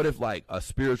 What if like a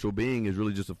spiritual being is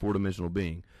really just a four-dimensional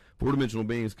being? Four-dimensional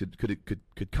beings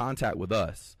could contact with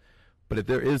us. But if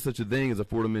there is such a thing as a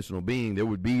four-dimensional being, there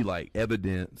would be like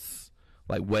evidence,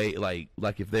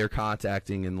 like if they're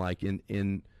contacting and like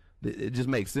in it just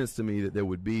makes sense to me that there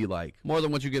would be like more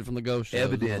than what you get from the ghost shows,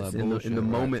 evidence in the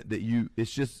moment that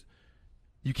it's just,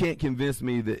 you can't convince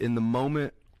me that in the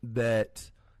moment that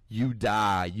you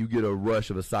die, you get a rush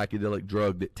of a psychedelic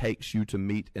drug that takes you to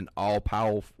meet an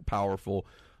all-powerful,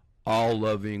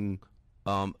 all-loving,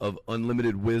 of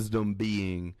unlimited wisdom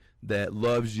being that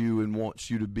loves you and wants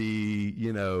you to be,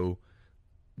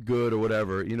 good or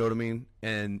whatever. You know what I mean?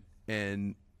 And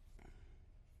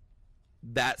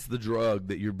that's the drug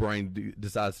that your brain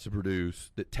decides to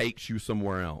produce that takes you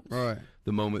somewhere else. Right.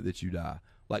 The moment that you die.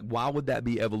 Like, why would that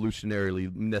be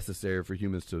evolutionarily necessary for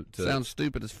humans to sounds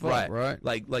stupid as fuck, right?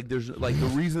 Like there's like the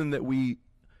reason that we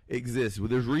exist.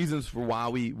 There's reasons for why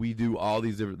we do all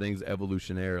these different things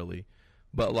evolutionarily,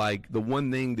 but like the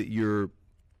one thing that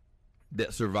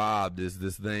that survived is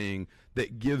this thing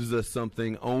that gives us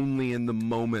something only in the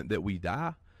moment that we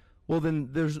die, well, then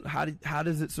how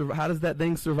does that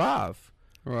thing survive?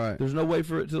 Right. There's no way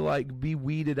for it to like be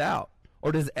weeded out.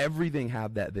 Or does everything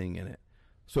have that thing in it?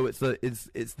 So it's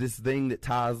this thing that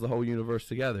ties the whole universe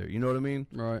together. You know what I mean?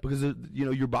 Right. Because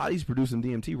your body's producing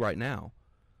DMT right now.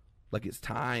 Like it's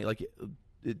tying. Like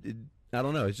it I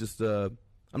don't know. It's just I'm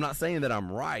not saying that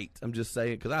I'm right. I'm just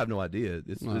saying because I have no idea.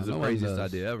 It's the craziest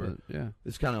idea ever. Yeah.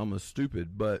 It's kind of almost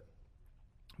stupid. But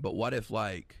what if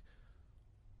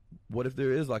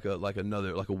there is like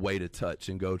another like a way to touch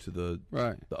and go to the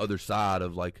other side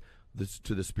of like this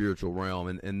to the spiritual realm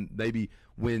and maybe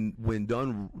when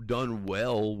done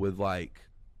well with like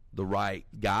the right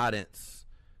guidance,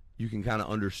 you can kind of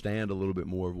understand a little bit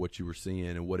more of what you were seeing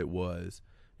and what it was,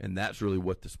 and that's really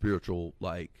what the spiritual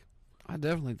like. I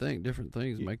definitely think different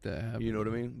things make that happen. You know what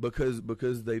I mean?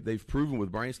 Because they've proven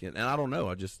with brain scan, and I don't know.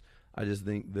 I just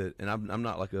think that, and I'm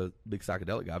not like a big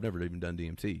psychedelic guy. I've never even done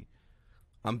DMT.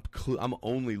 I'm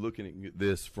only looking at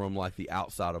this from like the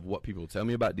outside of what people tell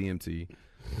me about DMT,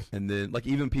 and then like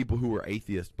even people who are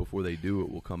atheists before they do it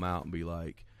will come out and be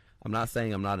like, I'm not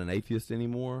saying I'm not an atheist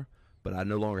anymore, but I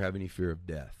no longer have any fear of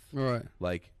death. Right.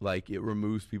 Like it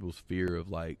removes people's fear of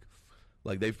like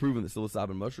they've proven that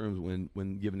psilocybin mushrooms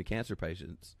when given to cancer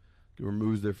patients, it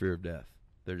removes their fear of death.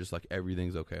 They're just like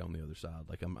everything's okay on the other side.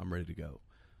 Like I'm ready to go,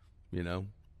 you know.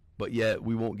 But yet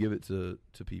we won't give it to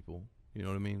people. You know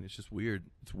what I mean? It's just weird.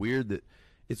 It's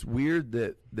weird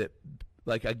that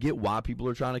like I get why people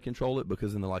are trying to control it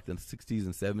because in the 60s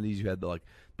and 70s you had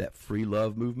that free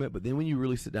love movement. But then when you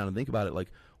really sit down and think about it,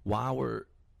 like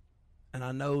and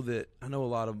I know a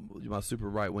lot of my super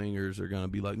right wingers are going to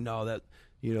be like, no, that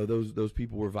those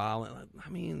people were violent. I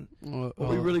mean, are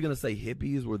we really going to say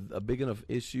hippies were a big enough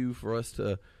issue for us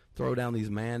to throw down these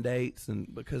mandates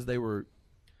and because they were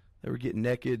getting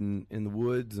naked in the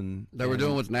woods and they were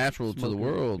doing what's natural smoking, to the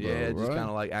world. Yeah, though, just right? kind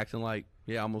of like acting like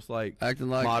almost like acting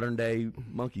like modern day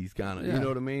monkeys, kind of. Yeah. You know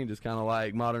what I mean? Just kind of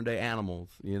like modern day animals.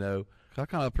 You know. I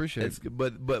kind of appreciate it.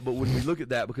 But when we look at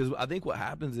that, because I think what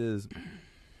happens is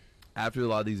after a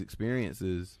lot of these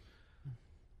experiences,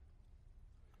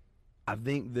 I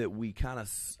think that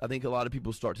I think a lot of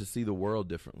people start to see the world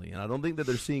differently, and I don't think that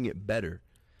they're seeing it better.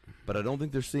 But I don't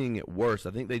think they're seeing it worse.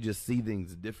 I think they just see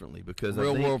things differently because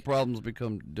real world problems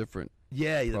become different.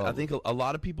 Yeah, problems. I think a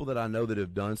lot of people that I know that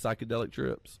have done psychedelic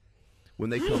trips, when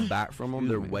they come back from them,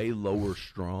 they're way lower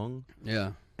strung.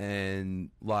 Yeah, and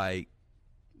like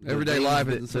everyday life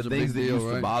isn't such a big things that deal, used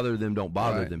right? to bother them don't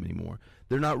bother them anymore.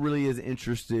 They're not really as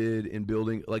interested in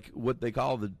building like what they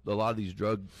call a lot of these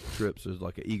drug trips is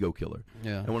like an ego killer.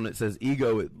 Yeah, and when it says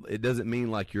ego, it doesn't mean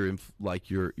like your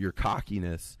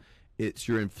cockiness. It's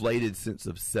your inflated sense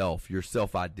of self, your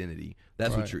self-identity.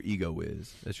 That's what your ego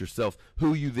is. That's yourself,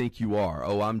 who you think you are.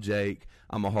 Oh, I'm Jake.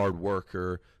 I'm a hard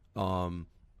worker. I'm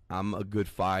a good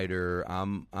fighter.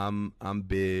 I'm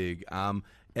big. I'm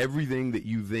everything that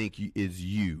you think is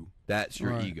you. That's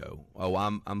your ego. Oh,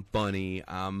 I'm funny.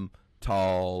 I'm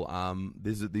tall.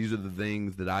 These are the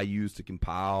things that I use to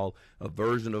compile a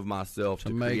version of myself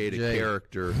to create a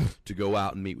character to go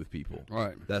out and meet with people.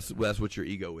 Right. That's what your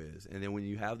ego is. And then when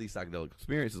you have these psychedelic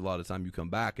experiences, a lot of time you come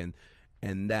back and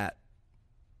that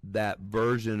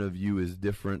version of you is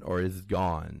different or is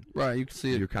gone. Right. You can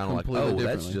see it. You're kind of like, oh,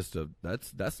 that's just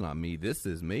that's not me. This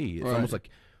is me. It's almost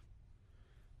like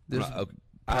this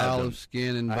pile of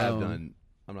skin and bone.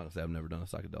 I'm not gonna say I've never done a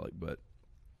psychedelic, but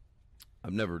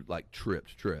I've never like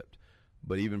tripped,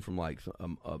 but even from like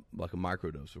a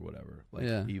microdose or whatever,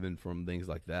 like even from things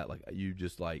like that, like you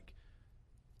just like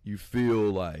you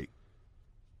feel like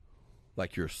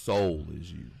your soul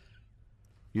is you.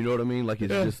 You know what I mean? Like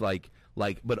it's just like,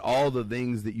 but all the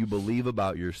things that you believe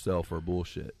about yourself are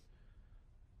bullshit.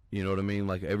 You know what I mean?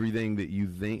 Like everything that you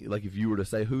think, like if you were to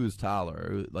say who's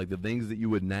Tyler, like the things that you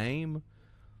would name,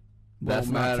 that's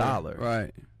not Tyler,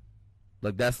 right?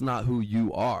 Like that's not who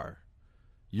you are.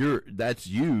 That's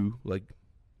you, like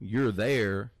you're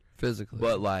there physically,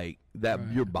 but like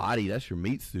that your body, that's your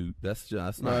meat suit. That's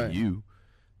not you.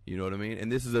 You know what I mean?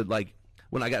 And this is like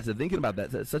when I got to thinking about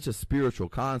that, that's such a spiritual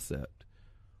concept.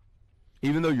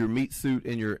 Even though your meat suit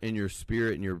and your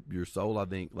spirit and your soul, I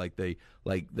think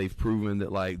they've proven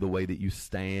that like the way that you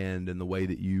stand and the way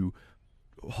that you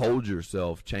hold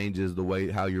yourself changes the way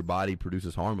how your body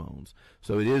produces hormones.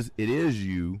 So it is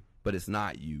you. But it's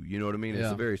not you. You know what I mean?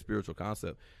 It's a very spiritual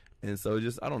concept. And so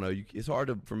just, I don't know, it's hard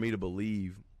for me to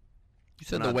believe. You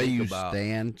said the way you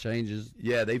stand changes?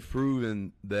 Yeah, they've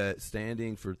proven that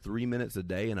standing for 3 minutes a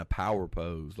day in a power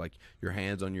pose, like your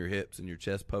hands on your hips and your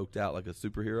chest poked out like a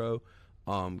superhero,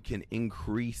 can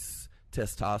increase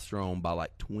testosterone by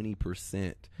like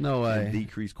 20%. No way. And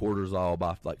decrease cortisol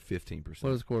by like 15%.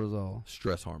 What is cortisol?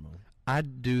 Stress hormone. I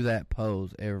do that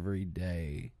pose every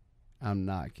day. I'm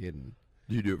not kidding.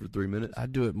 Do you do it for 3 minutes? I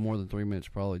do it more than 3 minutes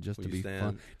probably just to be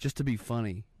fun. Just to be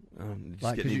funny.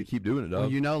 You keep doing it, dog.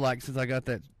 Well, you know, like since I got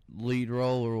that lead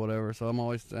role or whatever, so I'm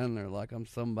always standing there like I'm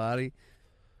somebody,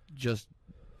 just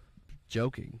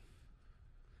joking.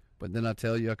 But then I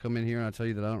come in here and I tell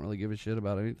you that I don't really give a shit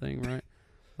about anything, right?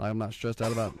 Like I'm not stressed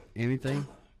out about anything,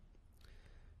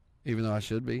 even though I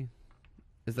should be.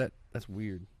 That's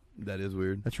weird. That is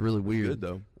weird. That's really weird. Good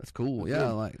though. That's cool. That's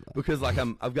yeah, good. Because like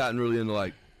I've gotten really into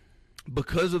like,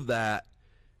 because of that,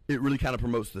 it really kind of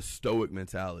promotes the stoic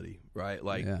mentality, right?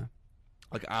 Like,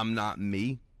 like I'm not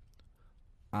me.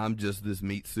 I'm just this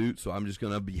meat suit, so I'm just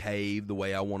gonna behave the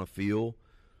way I want to feel.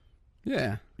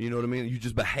 Yeah, you know what I mean. You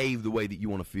just behave the way that you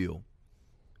want to feel,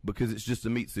 because it's just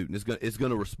a meat suit, and it's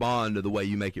gonna respond to the way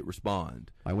you make it respond.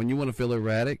 Like when you want to feel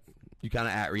erratic, you kind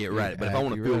of act erratic. But if I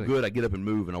want to feel good, I get up and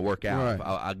move and I work out. Right.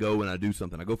 I go and I do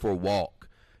something. I go for a walk.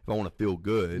 If I want to feel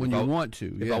good, when you want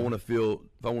to. If I want to feel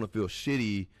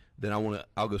shitty, then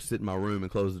I'll go sit in my room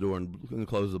and close the door and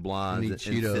close the blinds and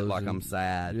sit like I'm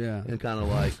sad. Yeah. And kind of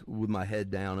like with my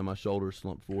head down and my shoulders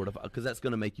slumped forward, because that's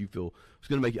going to make you feel. It's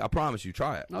going to make you. I promise you,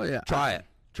 try it. Oh yeah, try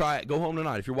it. Go home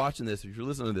tonight. If you're watching this, if you're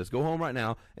listening to this, go home right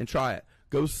now and try it.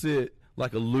 Go sit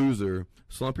like a loser,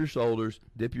 slump your shoulders,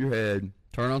 dip your head.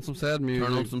 Turn on some sad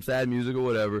music. Or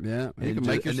whatever. Yeah, you can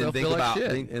make yourself feel like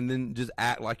shit. And then just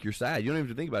act like you're sad. You don't even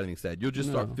have to think about anything sad. You'll just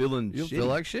start feeling You'll shitty. feel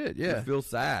like shit, yeah. You'll feel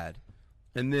sad.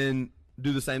 And then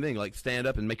do the same thing. Like stand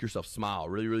up and make yourself smile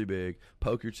really, really big.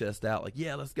 Poke your chest out. Like,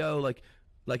 yeah, let's go. Like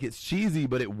it's cheesy,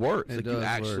 but it works. It like you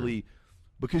actually work.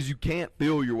 Because you can't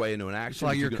feel your way into an action.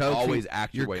 It's like you can always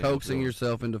act your way into You're coaxing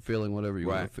yourself into feeling whatever you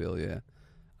want to feel, yeah.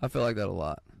 I feel like that a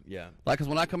lot. Yeah. Like, because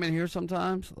when I come in here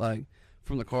sometimes, like,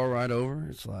 from the car ride over,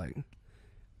 it's like,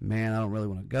 man, I don't really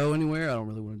want to go anywhere. I don't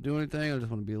really want to do anything. I just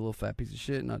want to be a little fat piece of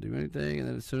shit and not do anything. And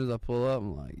then as soon as I pull up,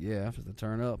 I'm like, yeah, I'm supposed to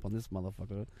turn up on this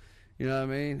motherfucker. You know what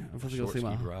I mean? I'm supposed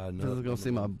to go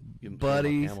see my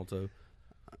buddies.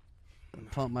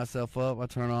 Pump myself up. I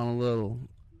turn on a little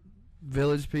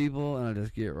Village People, and I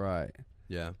just get right.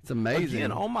 Yeah, it's amazing.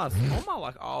 Again, all my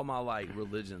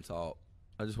religion talk.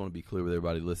 I just want to be clear with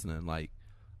everybody listening. Like,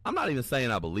 I'm not even saying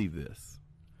I believe this,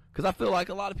 because I feel like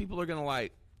a lot of people are gonna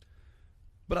like.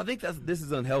 But I think this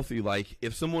is unhealthy. Like,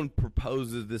 if someone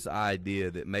proposes this idea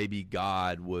that maybe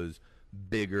God was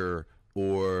bigger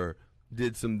or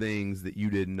did some things that you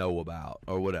didn't know about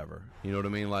or whatever, you know what I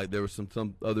mean? Like, there was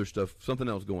some other stuff, something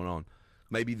else going on.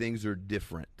 Maybe things are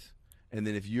different. And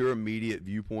then if your immediate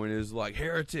viewpoint is like,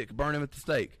 heretic, burn him at the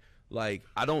stake, like,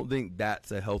 I don't think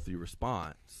that's a healthy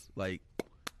response. Like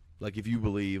if you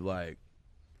believe like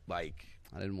I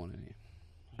didn't want any.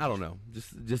 I don't know.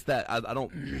 Just that I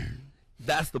don't.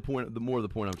 That's the point. The more the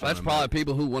point I'm trying. That's to probably make.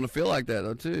 People who want to feel like that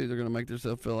though too. They're gonna make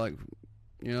themselves feel like,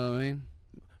 you know what I mean?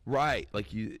 Right.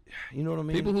 Like you know what I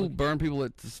mean. People who burn people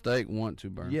at the stake want to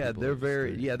burn. Yeah, people they're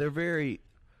very. Yeah, they're very.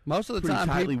 Most of the time,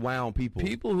 tightly wound people.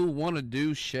 People who want to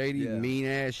do shady, mean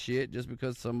ass shit just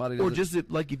because somebody. Or just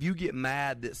if you get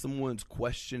mad that someone's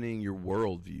questioning your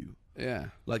worldview. Yeah.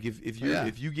 Like if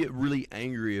you get really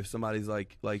angry if somebody's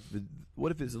like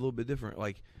what if it's a little bit different?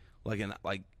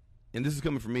 And this is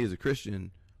coming from me as a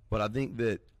Christian, but I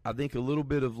think a little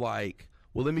bit of like,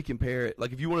 well, let me compare it.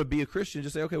 Like, if you want to be a Christian,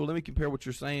 just say, okay, well, let me compare what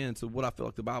you're saying to what I feel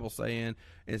like the Bible's saying,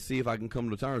 and see if I can come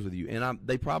to terms with you. And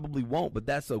they probably won't, but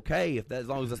that's okay as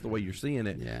long as that's the way you're seeing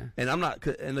it. Yeah. And I'm not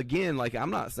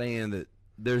saying that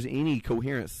there's any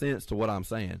coherent sense to what I'm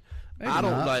saying. Maybe I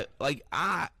don't not. like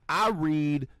I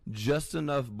read just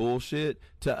enough bullshit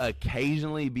to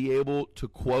occasionally be able to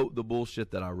quote the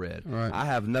bullshit that I read. Right. I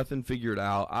have nothing figured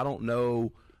out. I don't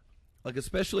know, like,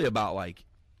 especially about like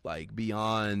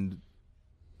beyond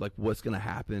like what's gonna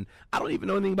happen. I don't even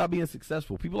know anything about being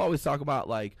successful. People always talk about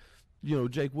like, you know,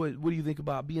 Jake, what do you think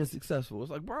about being successful? It's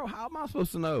like, bro, how am I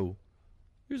supposed to know?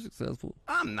 You're successful.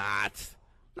 I'm not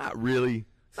really.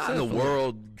 Not in the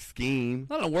world scheme.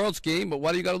 Not in a world scheme, but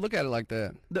why do you got to look at it like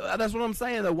that? That's what I'm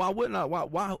saying, though. Why wouldn't I? Why?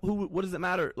 What does it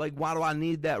matter? Like, why do I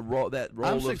need that role?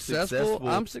 I'm of successful.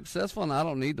 I'm successful, and I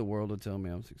don't need the world to tell me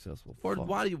I'm successful. Or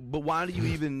why do you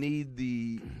even need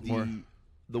the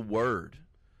word?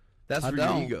 That's for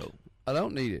your ego. I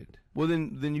don't need it. Well,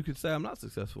 then you could say I'm not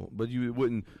successful, but you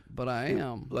wouldn't. But I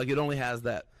am. Like, it only has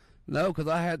that. No, because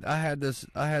I had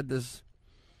this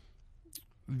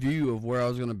view of where I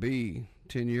was going to be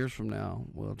 10 years from now,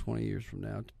 20 years from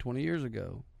now, 20 years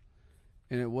ago,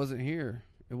 and it wasn't here.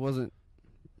 It wasn't.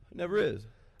 It never is.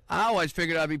 I always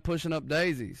figured I'd be pushing up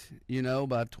daisies,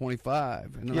 by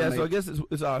 25. And yeah, so I guess it's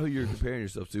who you're comparing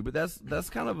yourself to, but that's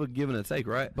kind of a give and a take,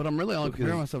 right? But I'm really only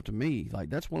comparing myself to me. Like,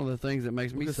 that's one of the things that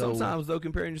makes me so. Sometimes, though,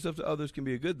 comparing yourself to others can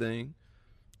be a good thing.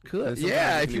 Could.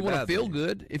 Yeah, if you want to feel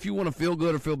good. If you want to feel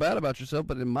good or feel bad about yourself.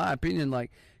 But in my opinion,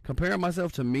 like, comparing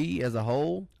myself to me as a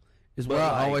whole is where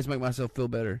I always make myself feel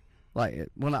better. Like,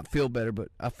 well, not feel better, but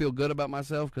I feel good about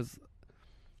myself because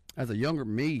as a younger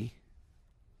me.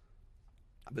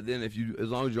 But then as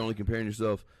long as you're only comparing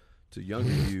yourself to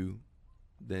younger you,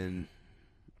 then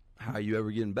how are you ever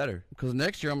getting better? Because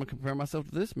next year I'm going to compare myself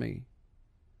to this me.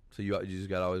 So you just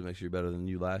got to always make sure you're better than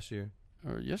you last year?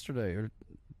 Or yesterday, or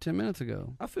 10 minutes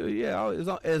ago. I feel,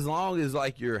 as long as,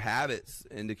 like, your habits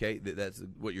indicate that that's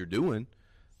what you're doing,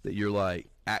 that you're, like,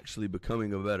 actually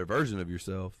becoming a better version of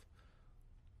yourself,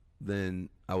 then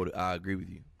I agree with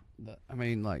you. I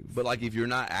mean, like... But, like, if you're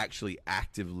not actually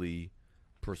actively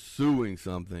pursuing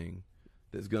something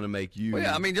that's going to make you... Well,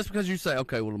 yeah, I mean, just because you say,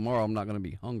 okay, well, tomorrow I'm not going to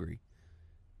be hungry,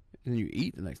 and you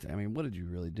eat the next day, I mean, what did you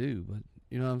really do? But,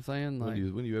 you know what I'm saying? Like,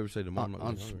 when do you ever say tomorrow I'm not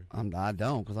going to be hungry? I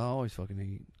don't, because I always fucking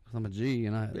eat. Because I'm a G,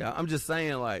 and I'm just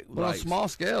saying, like... But on small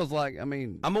scales, like, I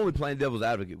mean... I'm only playing devil's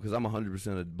advocate because I'm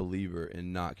 100% a believer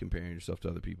in not comparing yourself to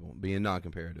other people, being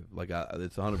non-comparative. Like,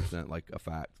 it's 100% like a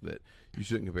fact that you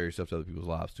shouldn't compare yourself to other people's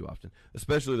lives too often,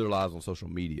 especially their lives on social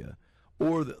media.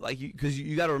 Or, because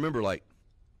you got to remember, like,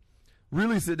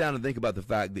 really sit down and think about the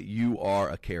fact that you are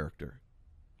a character.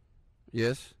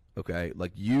 Yes. Okay?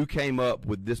 Like, you came up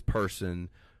with this person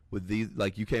with these,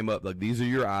 like, you came up, like, these are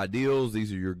your ideals,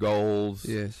 these are your goals.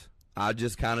 Yes. I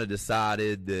just kind of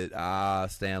decided that I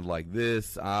stand like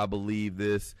this. I believe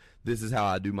this. This is how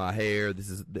I do my hair.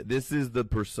 This is the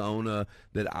persona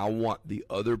that I want the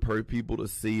other people to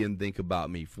see and think about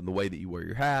me, from the way that you wear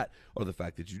your hat, or the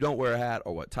fact that you don't wear a hat,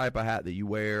 or what type of hat that you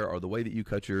wear, or the way that you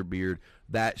cut your beard.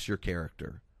 That's your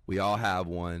character. We all have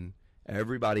one.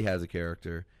 Everybody has a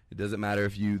character. It doesn't matter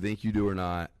if you think you do or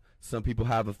not. Some people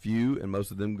have a few, and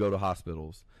most of them go to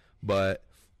hospitals. But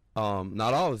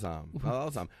not all the time. Not all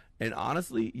the time. And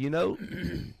honestly,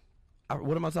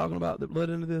 what am I talking about that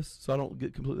led into this, so I don't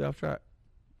get completely off track?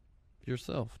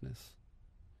 Yourselfness.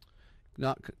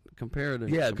 Not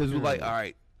comparative. Yeah, because we're like, all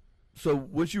right. So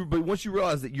once you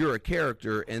realize that you're a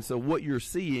character, and so what you're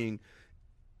seeing,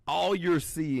 all you're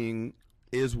seeing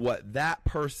is what that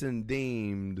person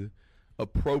deemed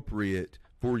appropriate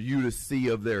for you to see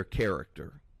of their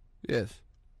character. Yes.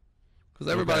 Because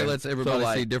everybody lets everybody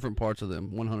see different parts of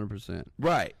them, 100%.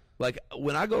 Right. Like,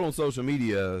 when I go on social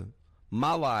media,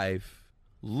 my life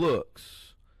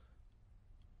looks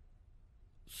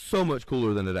so much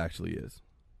cooler than it actually is.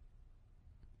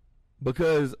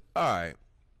 Because, all right,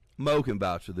 Mo can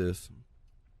vouch for this.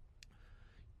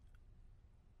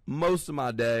 Most of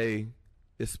my day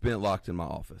is spent locked in my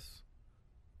office.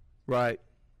 Right?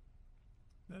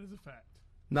 That is a fact.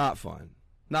 Not fun.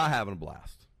 Not having a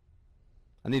blast.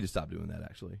 I need to stop doing that,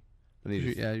 actually.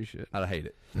 You should. I hate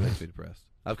it. It makes me depressed.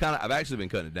 I've actually been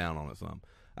cutting it down on it some.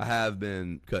 I have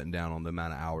been cutting down on the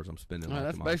amount of hours I'm spending.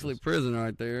 That's basically prison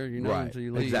right there, right, until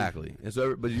you leave. Exactly. And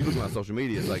so, but you look at my social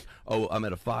media, it's like, oh, I'm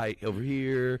at a fight over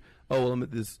here. Oh, well, I'm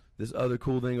at this other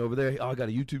cool thing over there. Oh, I got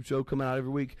a YouTube show coming out every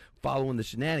week, following the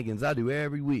shenanigans I do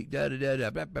every week. Da da da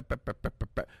da. Blah, blah, blah, blah, blah,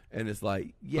 blah. And it's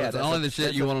like, yeah, that's only the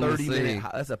shit you want to see.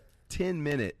 That's a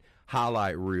 10-minute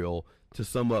highlight reel to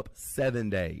sum up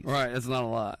 7 days. Right, that's not a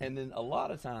lot. And then a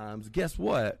lot of times, guess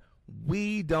what?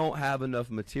 We don't have enough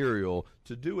material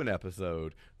to do an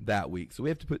episode that week. So we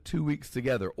have to put 2 weeks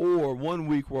together. Or 1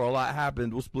 week where a lot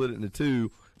happened, we'll split it into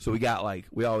two. So we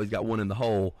always got one in the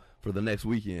hole for the next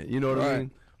weekend. You know what I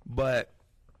mean? But,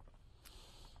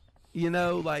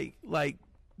 like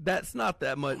that's not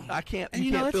that much. You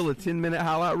can't fill a 10-minute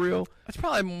highlight reel. That's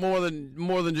probably more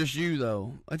than just you,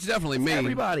 though. It's definitely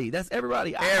me. That's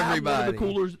everybody. I have one of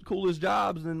the coolest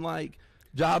jobs, and like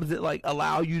jobs that like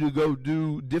allow you to go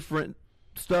do different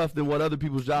stuff than what other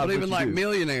people's jobs. But even like do.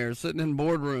 Millionaires sitting in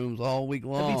boardrooms all week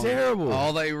long. That'd be terrible.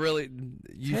 All they really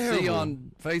see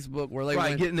on Facebook where they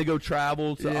getting to go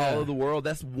travel to all over the world.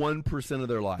 That's 1% of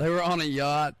their life. They were on a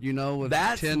yacht, with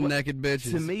 10 naked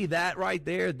bitches. To me, that right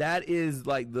there, that is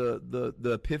like the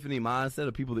epiphany mindset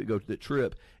of people that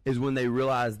trip is when they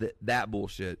realize that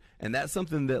bullshit. And that's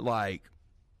something that like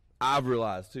I've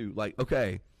realized too. Like,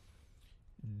 okay,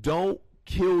 don't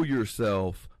kill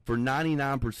yourself for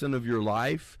 99% of your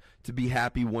life to be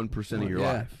happy 1% of your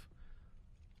life.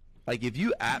 Like, if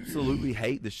you absolutely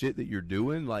hate the shit that you're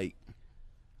doing, like,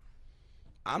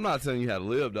 I'm not telling you how to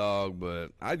live, dog, but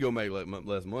I'd go make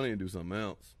less money and do something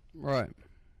else. Right.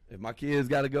 If my kids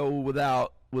got to go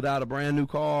without a brand new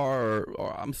car,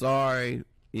 or I'm sorry,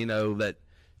 that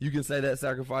You can say that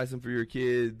sacrificing for your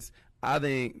kids. I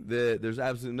think that there's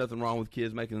absolutely nothing wrong with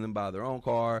kids making them buy their own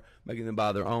car, making them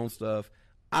buy their own stuff.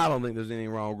 I don't think there's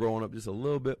anything wrong with growing up just a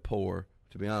little bit poor,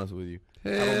 to be honest with you. I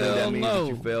don't think that means that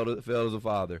you failed as a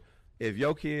father. If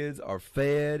your kids are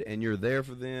fed and you're there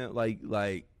for them, like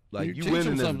you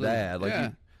winning as a dad,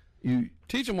 like you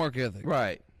teach them work ethic,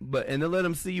 right? But and then let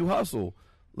them see you hustle.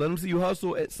 Let them see you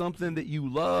hustle at something that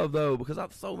you love, though, because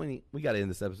I've so many. We got to end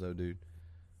this episode, dude.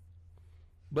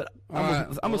 But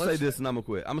I'm gonna say this and I'm gonna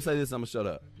quit. I'm gonna say this and I'm gonna shut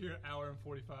up. You're an hour and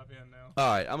 45 in now. All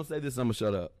right, I'm gonna say this and I'm gonna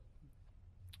shut up.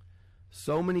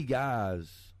 So many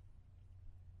guys,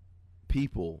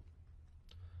 people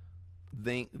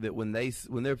think that when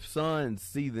their sons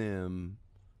see them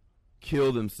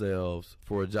kill themselves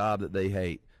for a job that they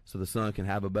hate, so the son can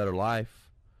have a better life.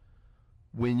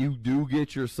 When you do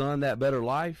get your son that better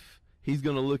life, he's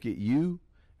going to look at you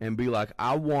and be like,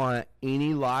 I want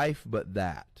any life but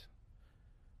that.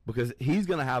 Because he's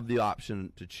going to have the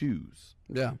option to choose.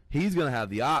 Yeah. He's going to have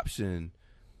the option,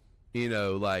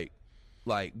 but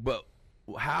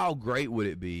how great would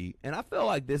it be? And I feel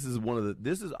like this is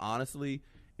honestly,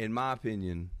 in my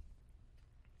opinion,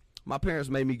 my parents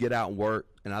made me get out and work,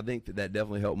 and I think that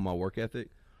definitely helped my work ethic.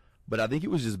 But I think it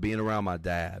was just being around my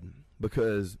dad,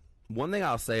 because one thing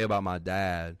I'll say about my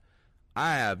dad,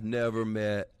 I have never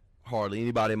met hardly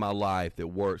anybody in my life that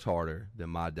works harder than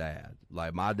my dad.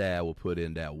 Like, my dad will put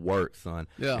in that work, son.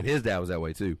 Yeah. And his dad was that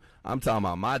way, too. I'm talking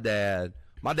about my dad.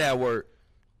 My dad worked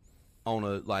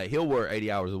he'll work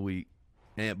 80 hours a week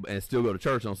and still go to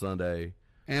church on Sunday.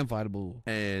 And fight a bull.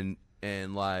 And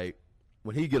when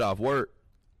he get off work,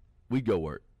 we'd go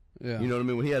work. Yeah. You know what I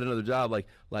mean? When he had another job, I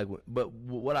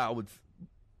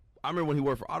remember when he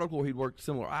worked for AutoCore, he'd work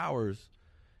similar hours,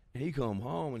 and he'd come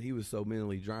home, and he was so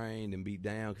mentally drained and beat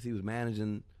down because he was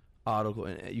managing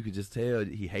AutoCore, and you could just tell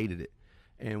he hated it.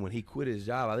 And when he quit his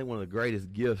job, I think one of the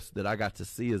greatest gifts that I got to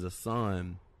see as a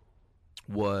son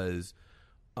was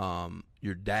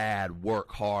your dad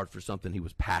work hard for something he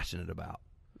was passionate about.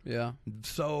 Yeah.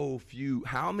 So few.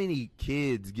 How many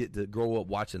kids get to grow up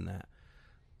watching that?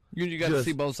 You got to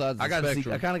see both sides of the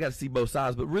spectrum. I kind of got to see both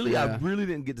sides, but really, I really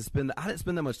didn't get to spend. I didn't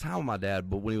spend that much time with my dad,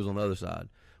 but when he was on the other side,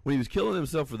 when he was killing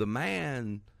himself for the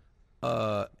man,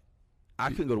 I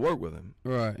couldn't go to work with him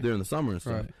during the summer and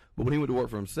stuff. Right. But when he went to work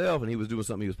for himself and he was doing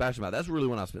something he was passionate about, that's really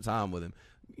when I spent time with him.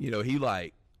 You know, he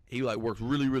works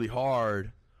really, really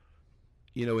hard.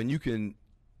 You know, and you can.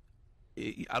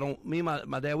 Me and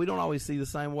my dad, we don't always see the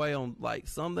same way on like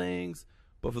some things,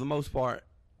 but for the most part.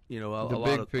 You know, a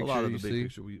lot of the big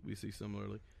picture we see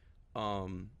similarly.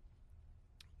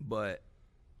 But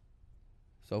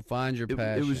so find your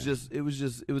passion. It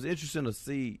was interesting to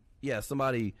see,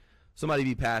 somebody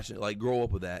be passionate, like grow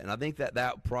up with that. And I think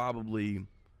that probably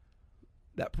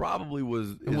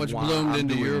was and what's bloomed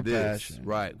into your this, passion.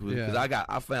 Right. Because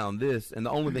I found this, and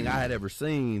the only thing I had ever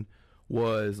seen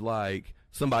was like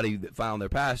somebody that found their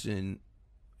passion.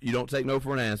 You don't take no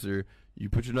for an answer. You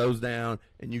put your nose down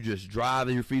and you just drive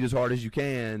your feet as hard as you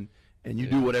can, and you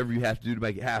do whatever you have to do to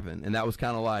make it happen. And that was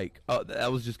kind of like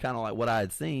what I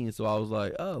had seen. So I was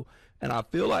like, oh. And I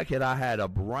feel like had I had a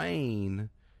brain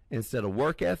instead of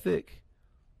work ethic,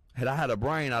 I'd have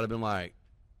been like,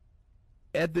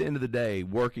 at the end of the day,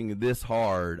 working this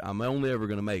hard, I'm only ever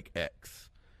going to make X.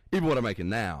 Even what I'm making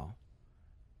now.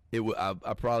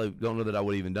 I probably don't know that I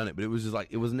would have even done it, but it was just like,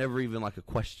 it was never even like a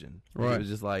question. Right. It was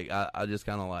just like, I just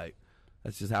kind of like,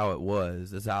 that's just how it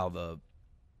was. That's how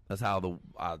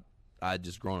I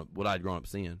just grown up, what I'd grown up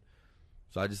seeing.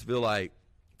 So I just feel like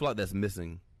that's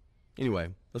missing. Anyway,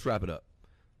 let's wrap it up.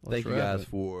 Thank you guys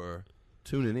for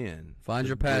tuning in. Find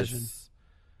your passion.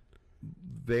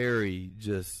 Very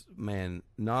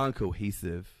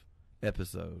non-cohesive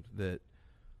episode that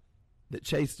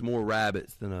chased more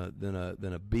rabbits than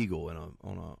a beagle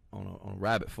on a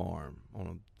rabbit farm on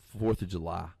a 4th of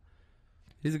July.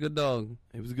 He's a good dog.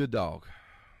 He was a good dog.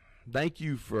 Thank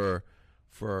you for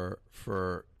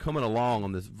coming along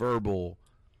on this verbal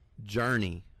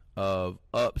journey of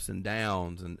ups and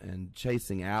downs and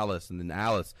chasing Alice, and then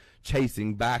Alice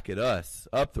chasing back at us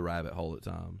up the rabbit hole at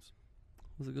times.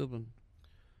 It was a good one.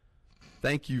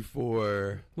 Thank you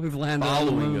for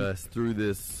following us through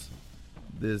this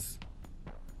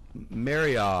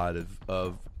myriad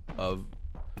of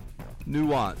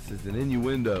nuances and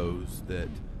innuendos that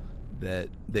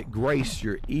grace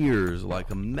your ears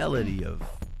like a melody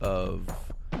of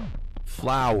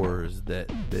flowers that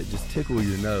just tickle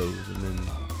your nose and then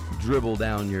dribble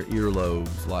down your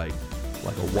earlobes like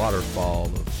a waterfall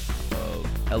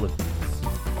of eloquence.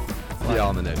 See y'all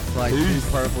on the next. Like two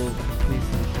purple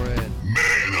pieces of bread.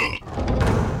 Man up.